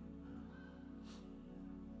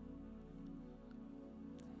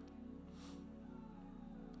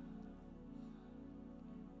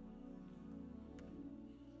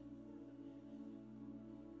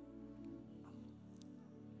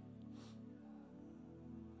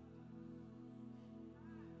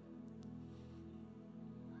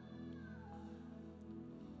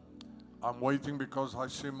 I'm waiting because I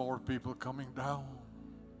see more people coming down.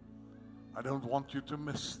 I don't want you to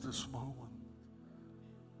miss this moment.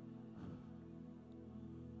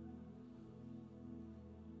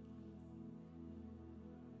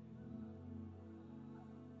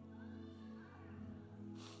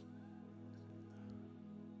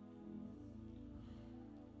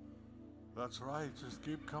 That's right, just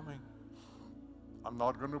keep coming. I'm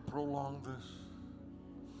not going to prolong this.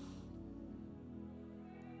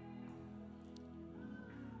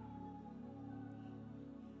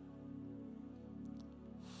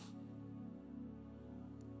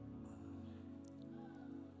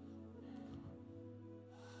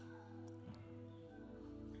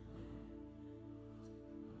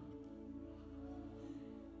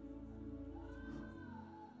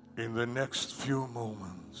 In the next few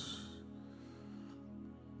moments,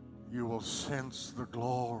 you will sense the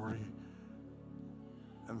glory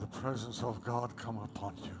and the presence of God come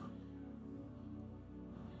upon you.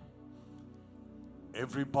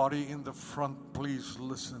 Everybody in the front, please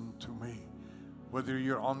listen to me. Whether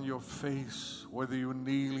you're on your face, whether you're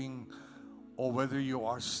kneeling, or whether you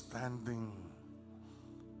are standing,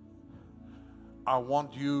 I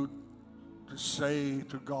want you to say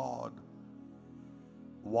to God,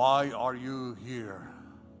 why are you here?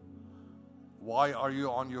 Why are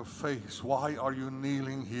you on your face? Why are you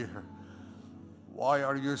kneeling here? Why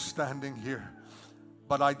are you standing here?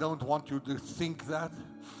 But I don't want you to think that.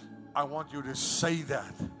 I want you to say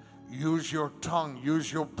that. Use your tongue,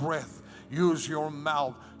 use your breath, use your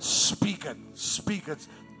mouth. Speak it, speak it.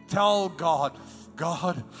 Tell God,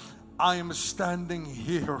 God, I am standing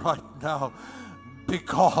here right now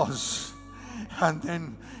because. And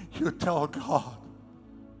then you tell God,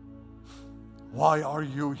 why are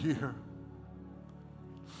you here?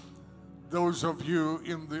 Those of you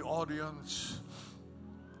in the audience,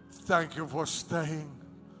 thank you for staying.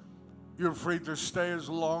 You're free to stay as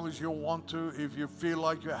long as you want to. If you feel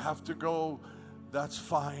like you have to go, that's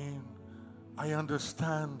fine. I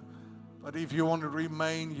understand. But if you want to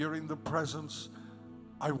remain here in the presence,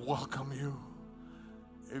 I welcome you.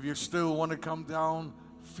 If you still want to come down,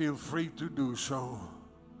 feel free to do so.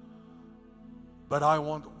 But I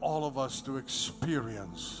want all of us to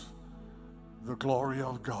experience the glory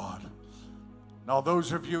of God. Now,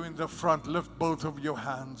 those of you in the front, lift both of your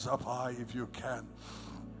hands up high if you can.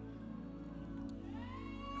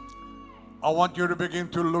 I want you to begin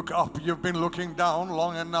to look up. You've been looking down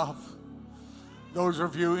long enough. Those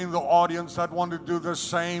of you in the audience that want to do the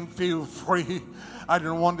same, feel free. I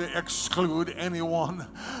don't want to exclude anyone.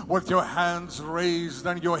 With your hands raised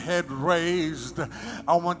and your head raised,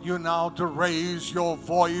 I want you now to raise your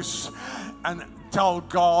voice and tell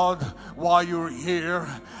God why you're here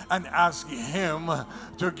and ask Him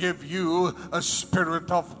to give you a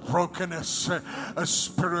spirit of brokenness, a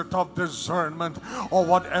spirit of discernment, or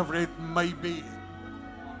whatever it may be.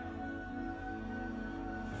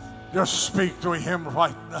 Just speak to Him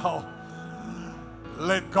right now.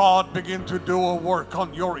 Let God begin to do a work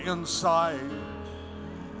on your inside.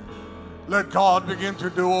 Let God begin to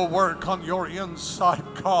do a work on your inside,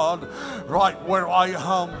 God, right where I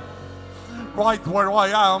am. Right where I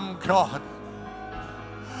am, God.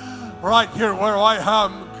 Right here where I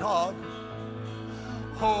am, God.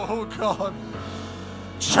 Oh, God.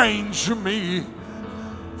 Change me,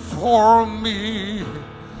 form me,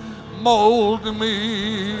 mold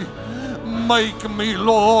me, make me,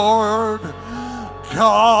 Lord.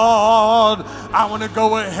 God, I want to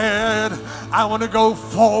go ahead. I want to go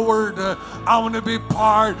forward. I want to be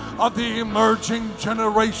part of the emerging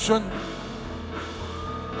generation.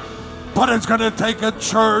 But it's going to take a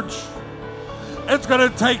church. It's going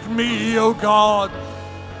to take me, oh God.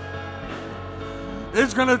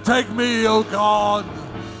 It's going to take me, oh God.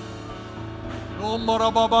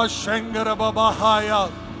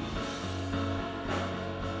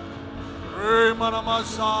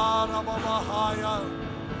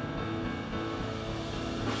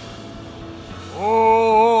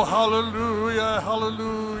 Oh, hallelujah,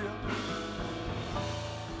 hallelujah.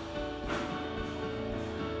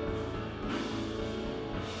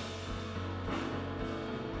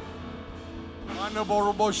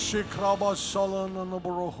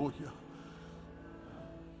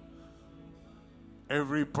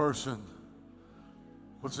 Every person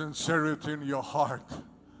with sincerity in your heart,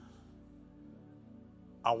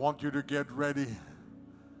 I want you to get ready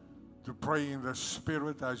to pray in the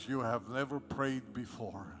Spirit as you have never prayed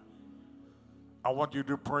before. I want you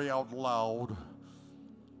to pray out loud.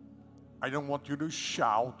 I don't want you to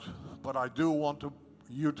shout, but I do want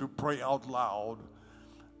you to pray out loud.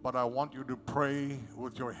 But I want you to pray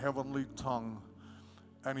with your heavenly tongue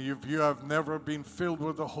And if you have never been filled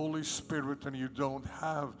with the Holy Spirit and you don't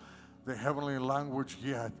have the heavenly language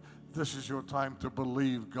yet, this is your time to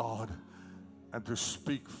believe God and to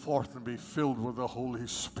speak forth and be filled with the Holy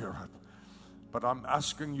Spirit. But I'm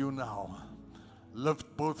asking you now, lift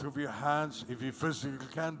both of your hands. If you physically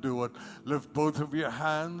can't do it, lift both of your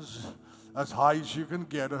hands as high as you can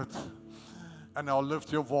get it. And now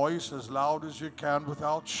lift your voice as loud as you can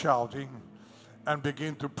without shouting and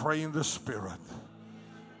begin to pray in the Spirit.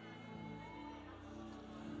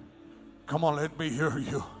 Come on, let me hear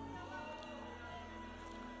you.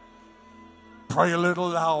 Pray a little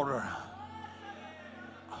louder.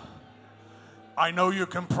 I know you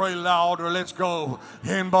can pray louder. Let's go.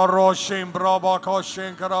 Come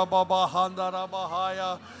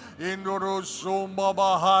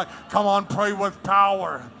on, pray with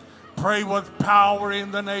power. Pray with power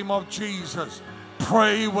in the name of Jesus.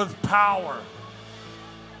 Pray with power.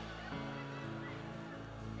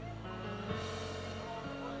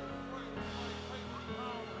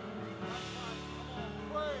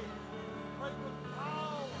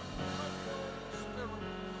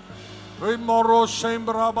 Rimoro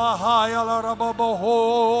sembra bahaya la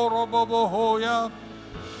rababoho rababohoya.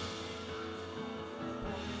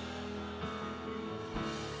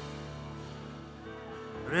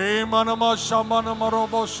 Rimana mashamana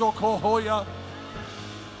marobo sokohoya.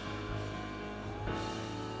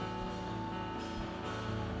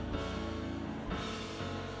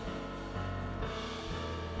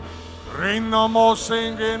 Rinamo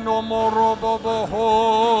singing no moro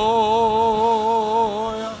bobohoya.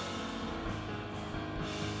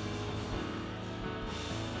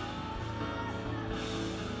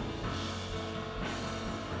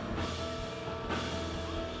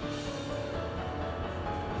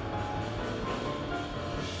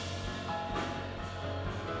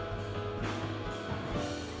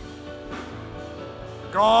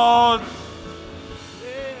 God,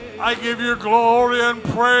 I give you glory and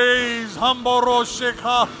praise.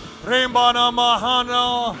 Hamboroshika Rembana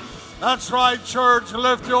Mahana. That's right, church.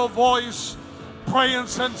 Lift your voice. Pray in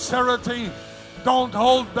sincerity. Don't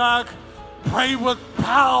hold back. Pray with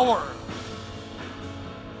power.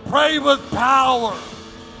 Pray with power.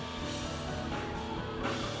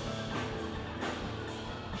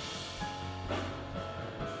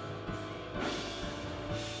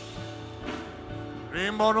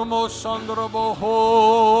 Rimbonomo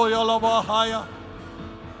Sandraboho Yalabahaya.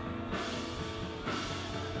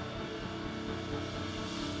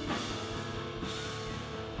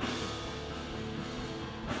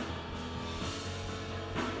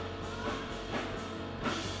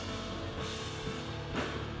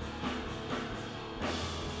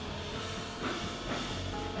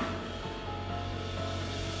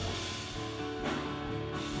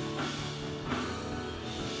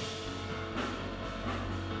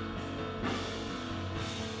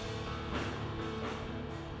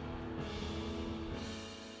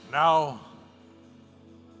 Now,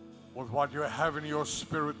 with what you have in your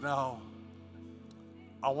spirit now,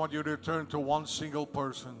 I want you to turn to one single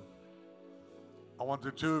person. I want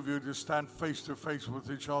the two of you to stand face to face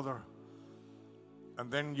with each other.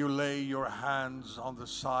 And then you lay your hands on the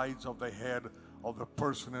sides of the head of the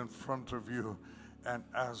person in front of you and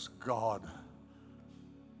ask God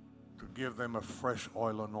to give them a fresh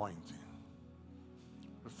oil anointing.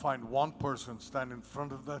 Find one person, stand in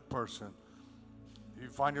front of that person. You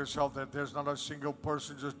find yourself that there's not a single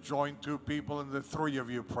person, just join two people and the three of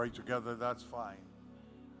you pray together, that's fine.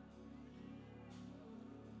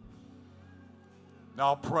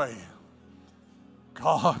 Now pray.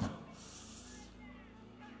 God,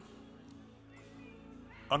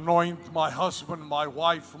 anoint my husband, my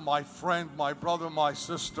wife, my friend, my brother, my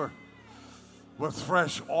sister with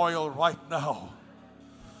fresh oil right now.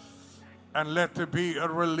 And let there be a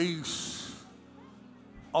release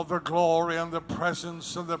of the glory and the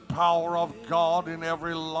presence and the power of God in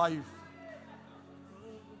every life.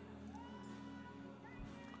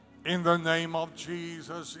 In the name of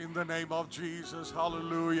Jesus, in the name of Jesus,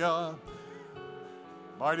 hallelujah.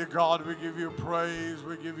 Mighty God, we give you praise,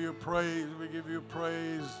 we give you praise, we give you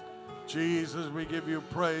praise. Jesus, we give you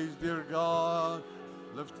praise, dear God.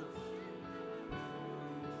 Lift it.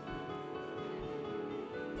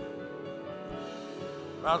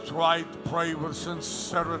 That's right. Pray with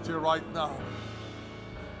sincerity right now.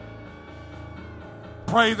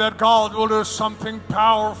 Pray that God will do something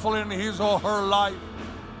powerful in his or her life.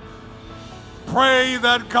 Pray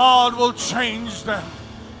that God will change them.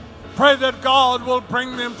 Pray that God will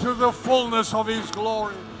bring them to the fullness of his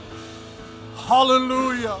glory.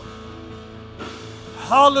 Hallelujah.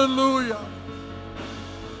 Hallelujah.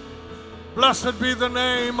 Blessed be the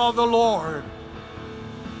name of the Lord.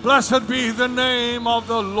 Blessed be the name of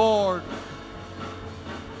the Lord.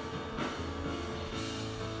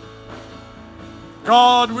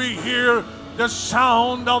 God, we hear the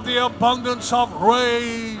sound of the abundance of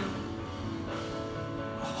rain.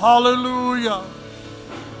 Hallelujah.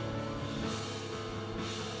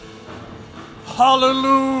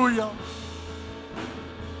 Hallelujah.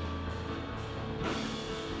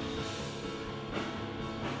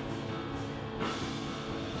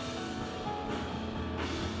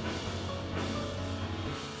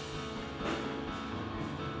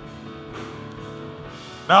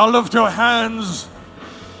 Now lift your hands.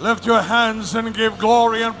 Lift your hands and give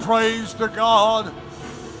glory and praise to God.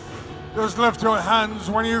 Just lift your hands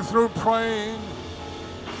when you're through praying.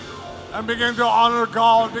 And begin to honor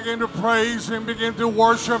God. Begin to praise Him. Begin to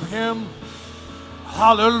worship Him.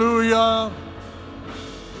 Hallelujah.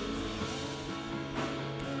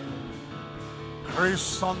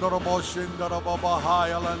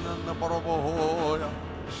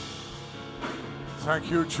 Thank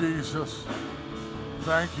you, Jesus.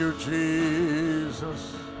 Thank you,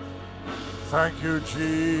 Jesus. Thank you,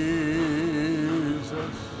 Jesus.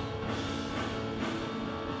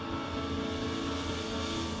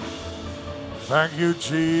 Thank you,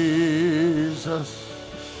 Jesus.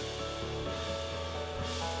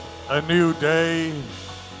 A new day,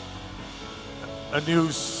 a new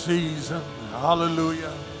season.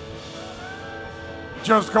 Hallelujah.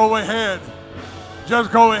 Just go ahead.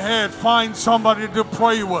 Just go ahead. Find somebody to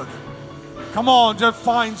pray with. Come on, just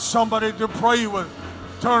find somebody to pray with.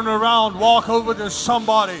 Turn around, walk over to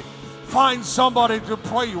somebody. Find somebody to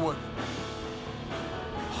pray with.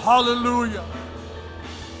 Hallelujah.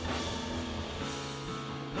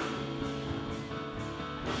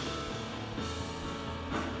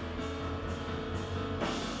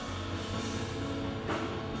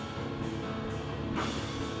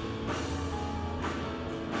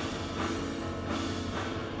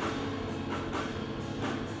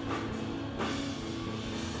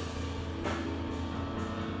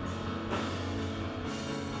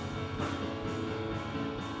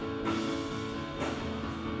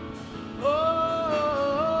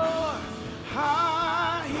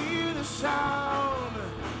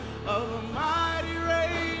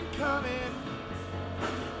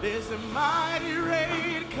 There's a mighty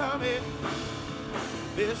rain coming.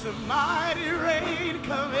 There's a mighty rain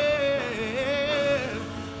coming.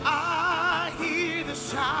 I hear the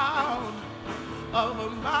sound of a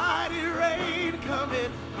mighty rain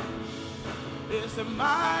coming. There's a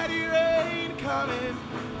mighty rain coming.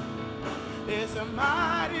 There's a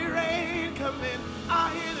mighty rain coming.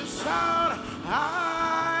 I hear the sound.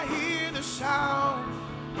 I hear the sound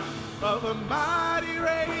of a mighty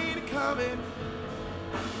rain coming.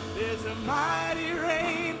 There's a mighty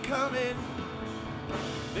rain coming.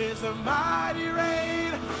 There's a mighty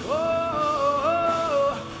rain.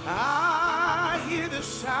 Oh, I hear the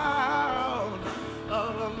sound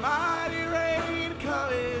of a mighty rain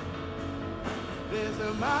coming. There's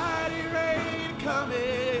a mighty rain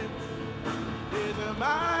coming. There's a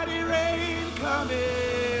mighty rain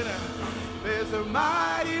coming. There's a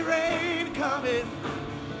mighty rain coming.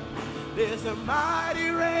 There's a mighty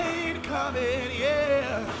rain coming,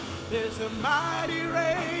 yeah. There's a mighty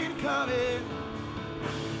rain coming.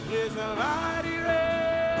 There's a mighty rain.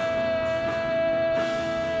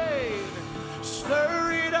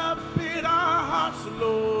 Stir it up in our hearts,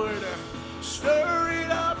 Lord. Stir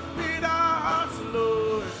it up in our hearts,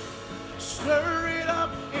 Lord. Stir it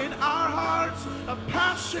up in our hearts, a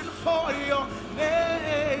passion for your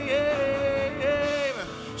name.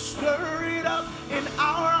 Stir it up in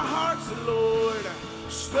our hearts, Lord.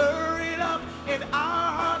 Stir it up in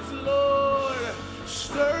our hearts, Lord.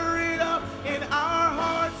 Stir it up in our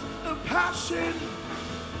hearts, a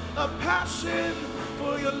passion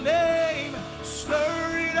for your name.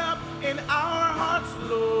 Stir it up in our hearts,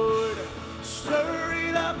 Lord. Stir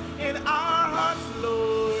it up in our hearts,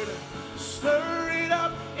 Lord. Stir it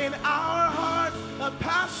up in our hearts, a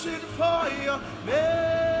passion for your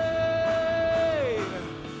name.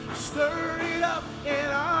 Stir it up in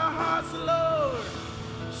our hearts, Lord.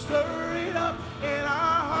 Stir it up in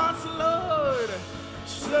our hearts, Lord.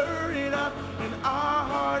 Stir it up in our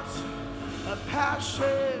hearts, a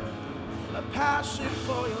passion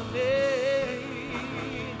for your name.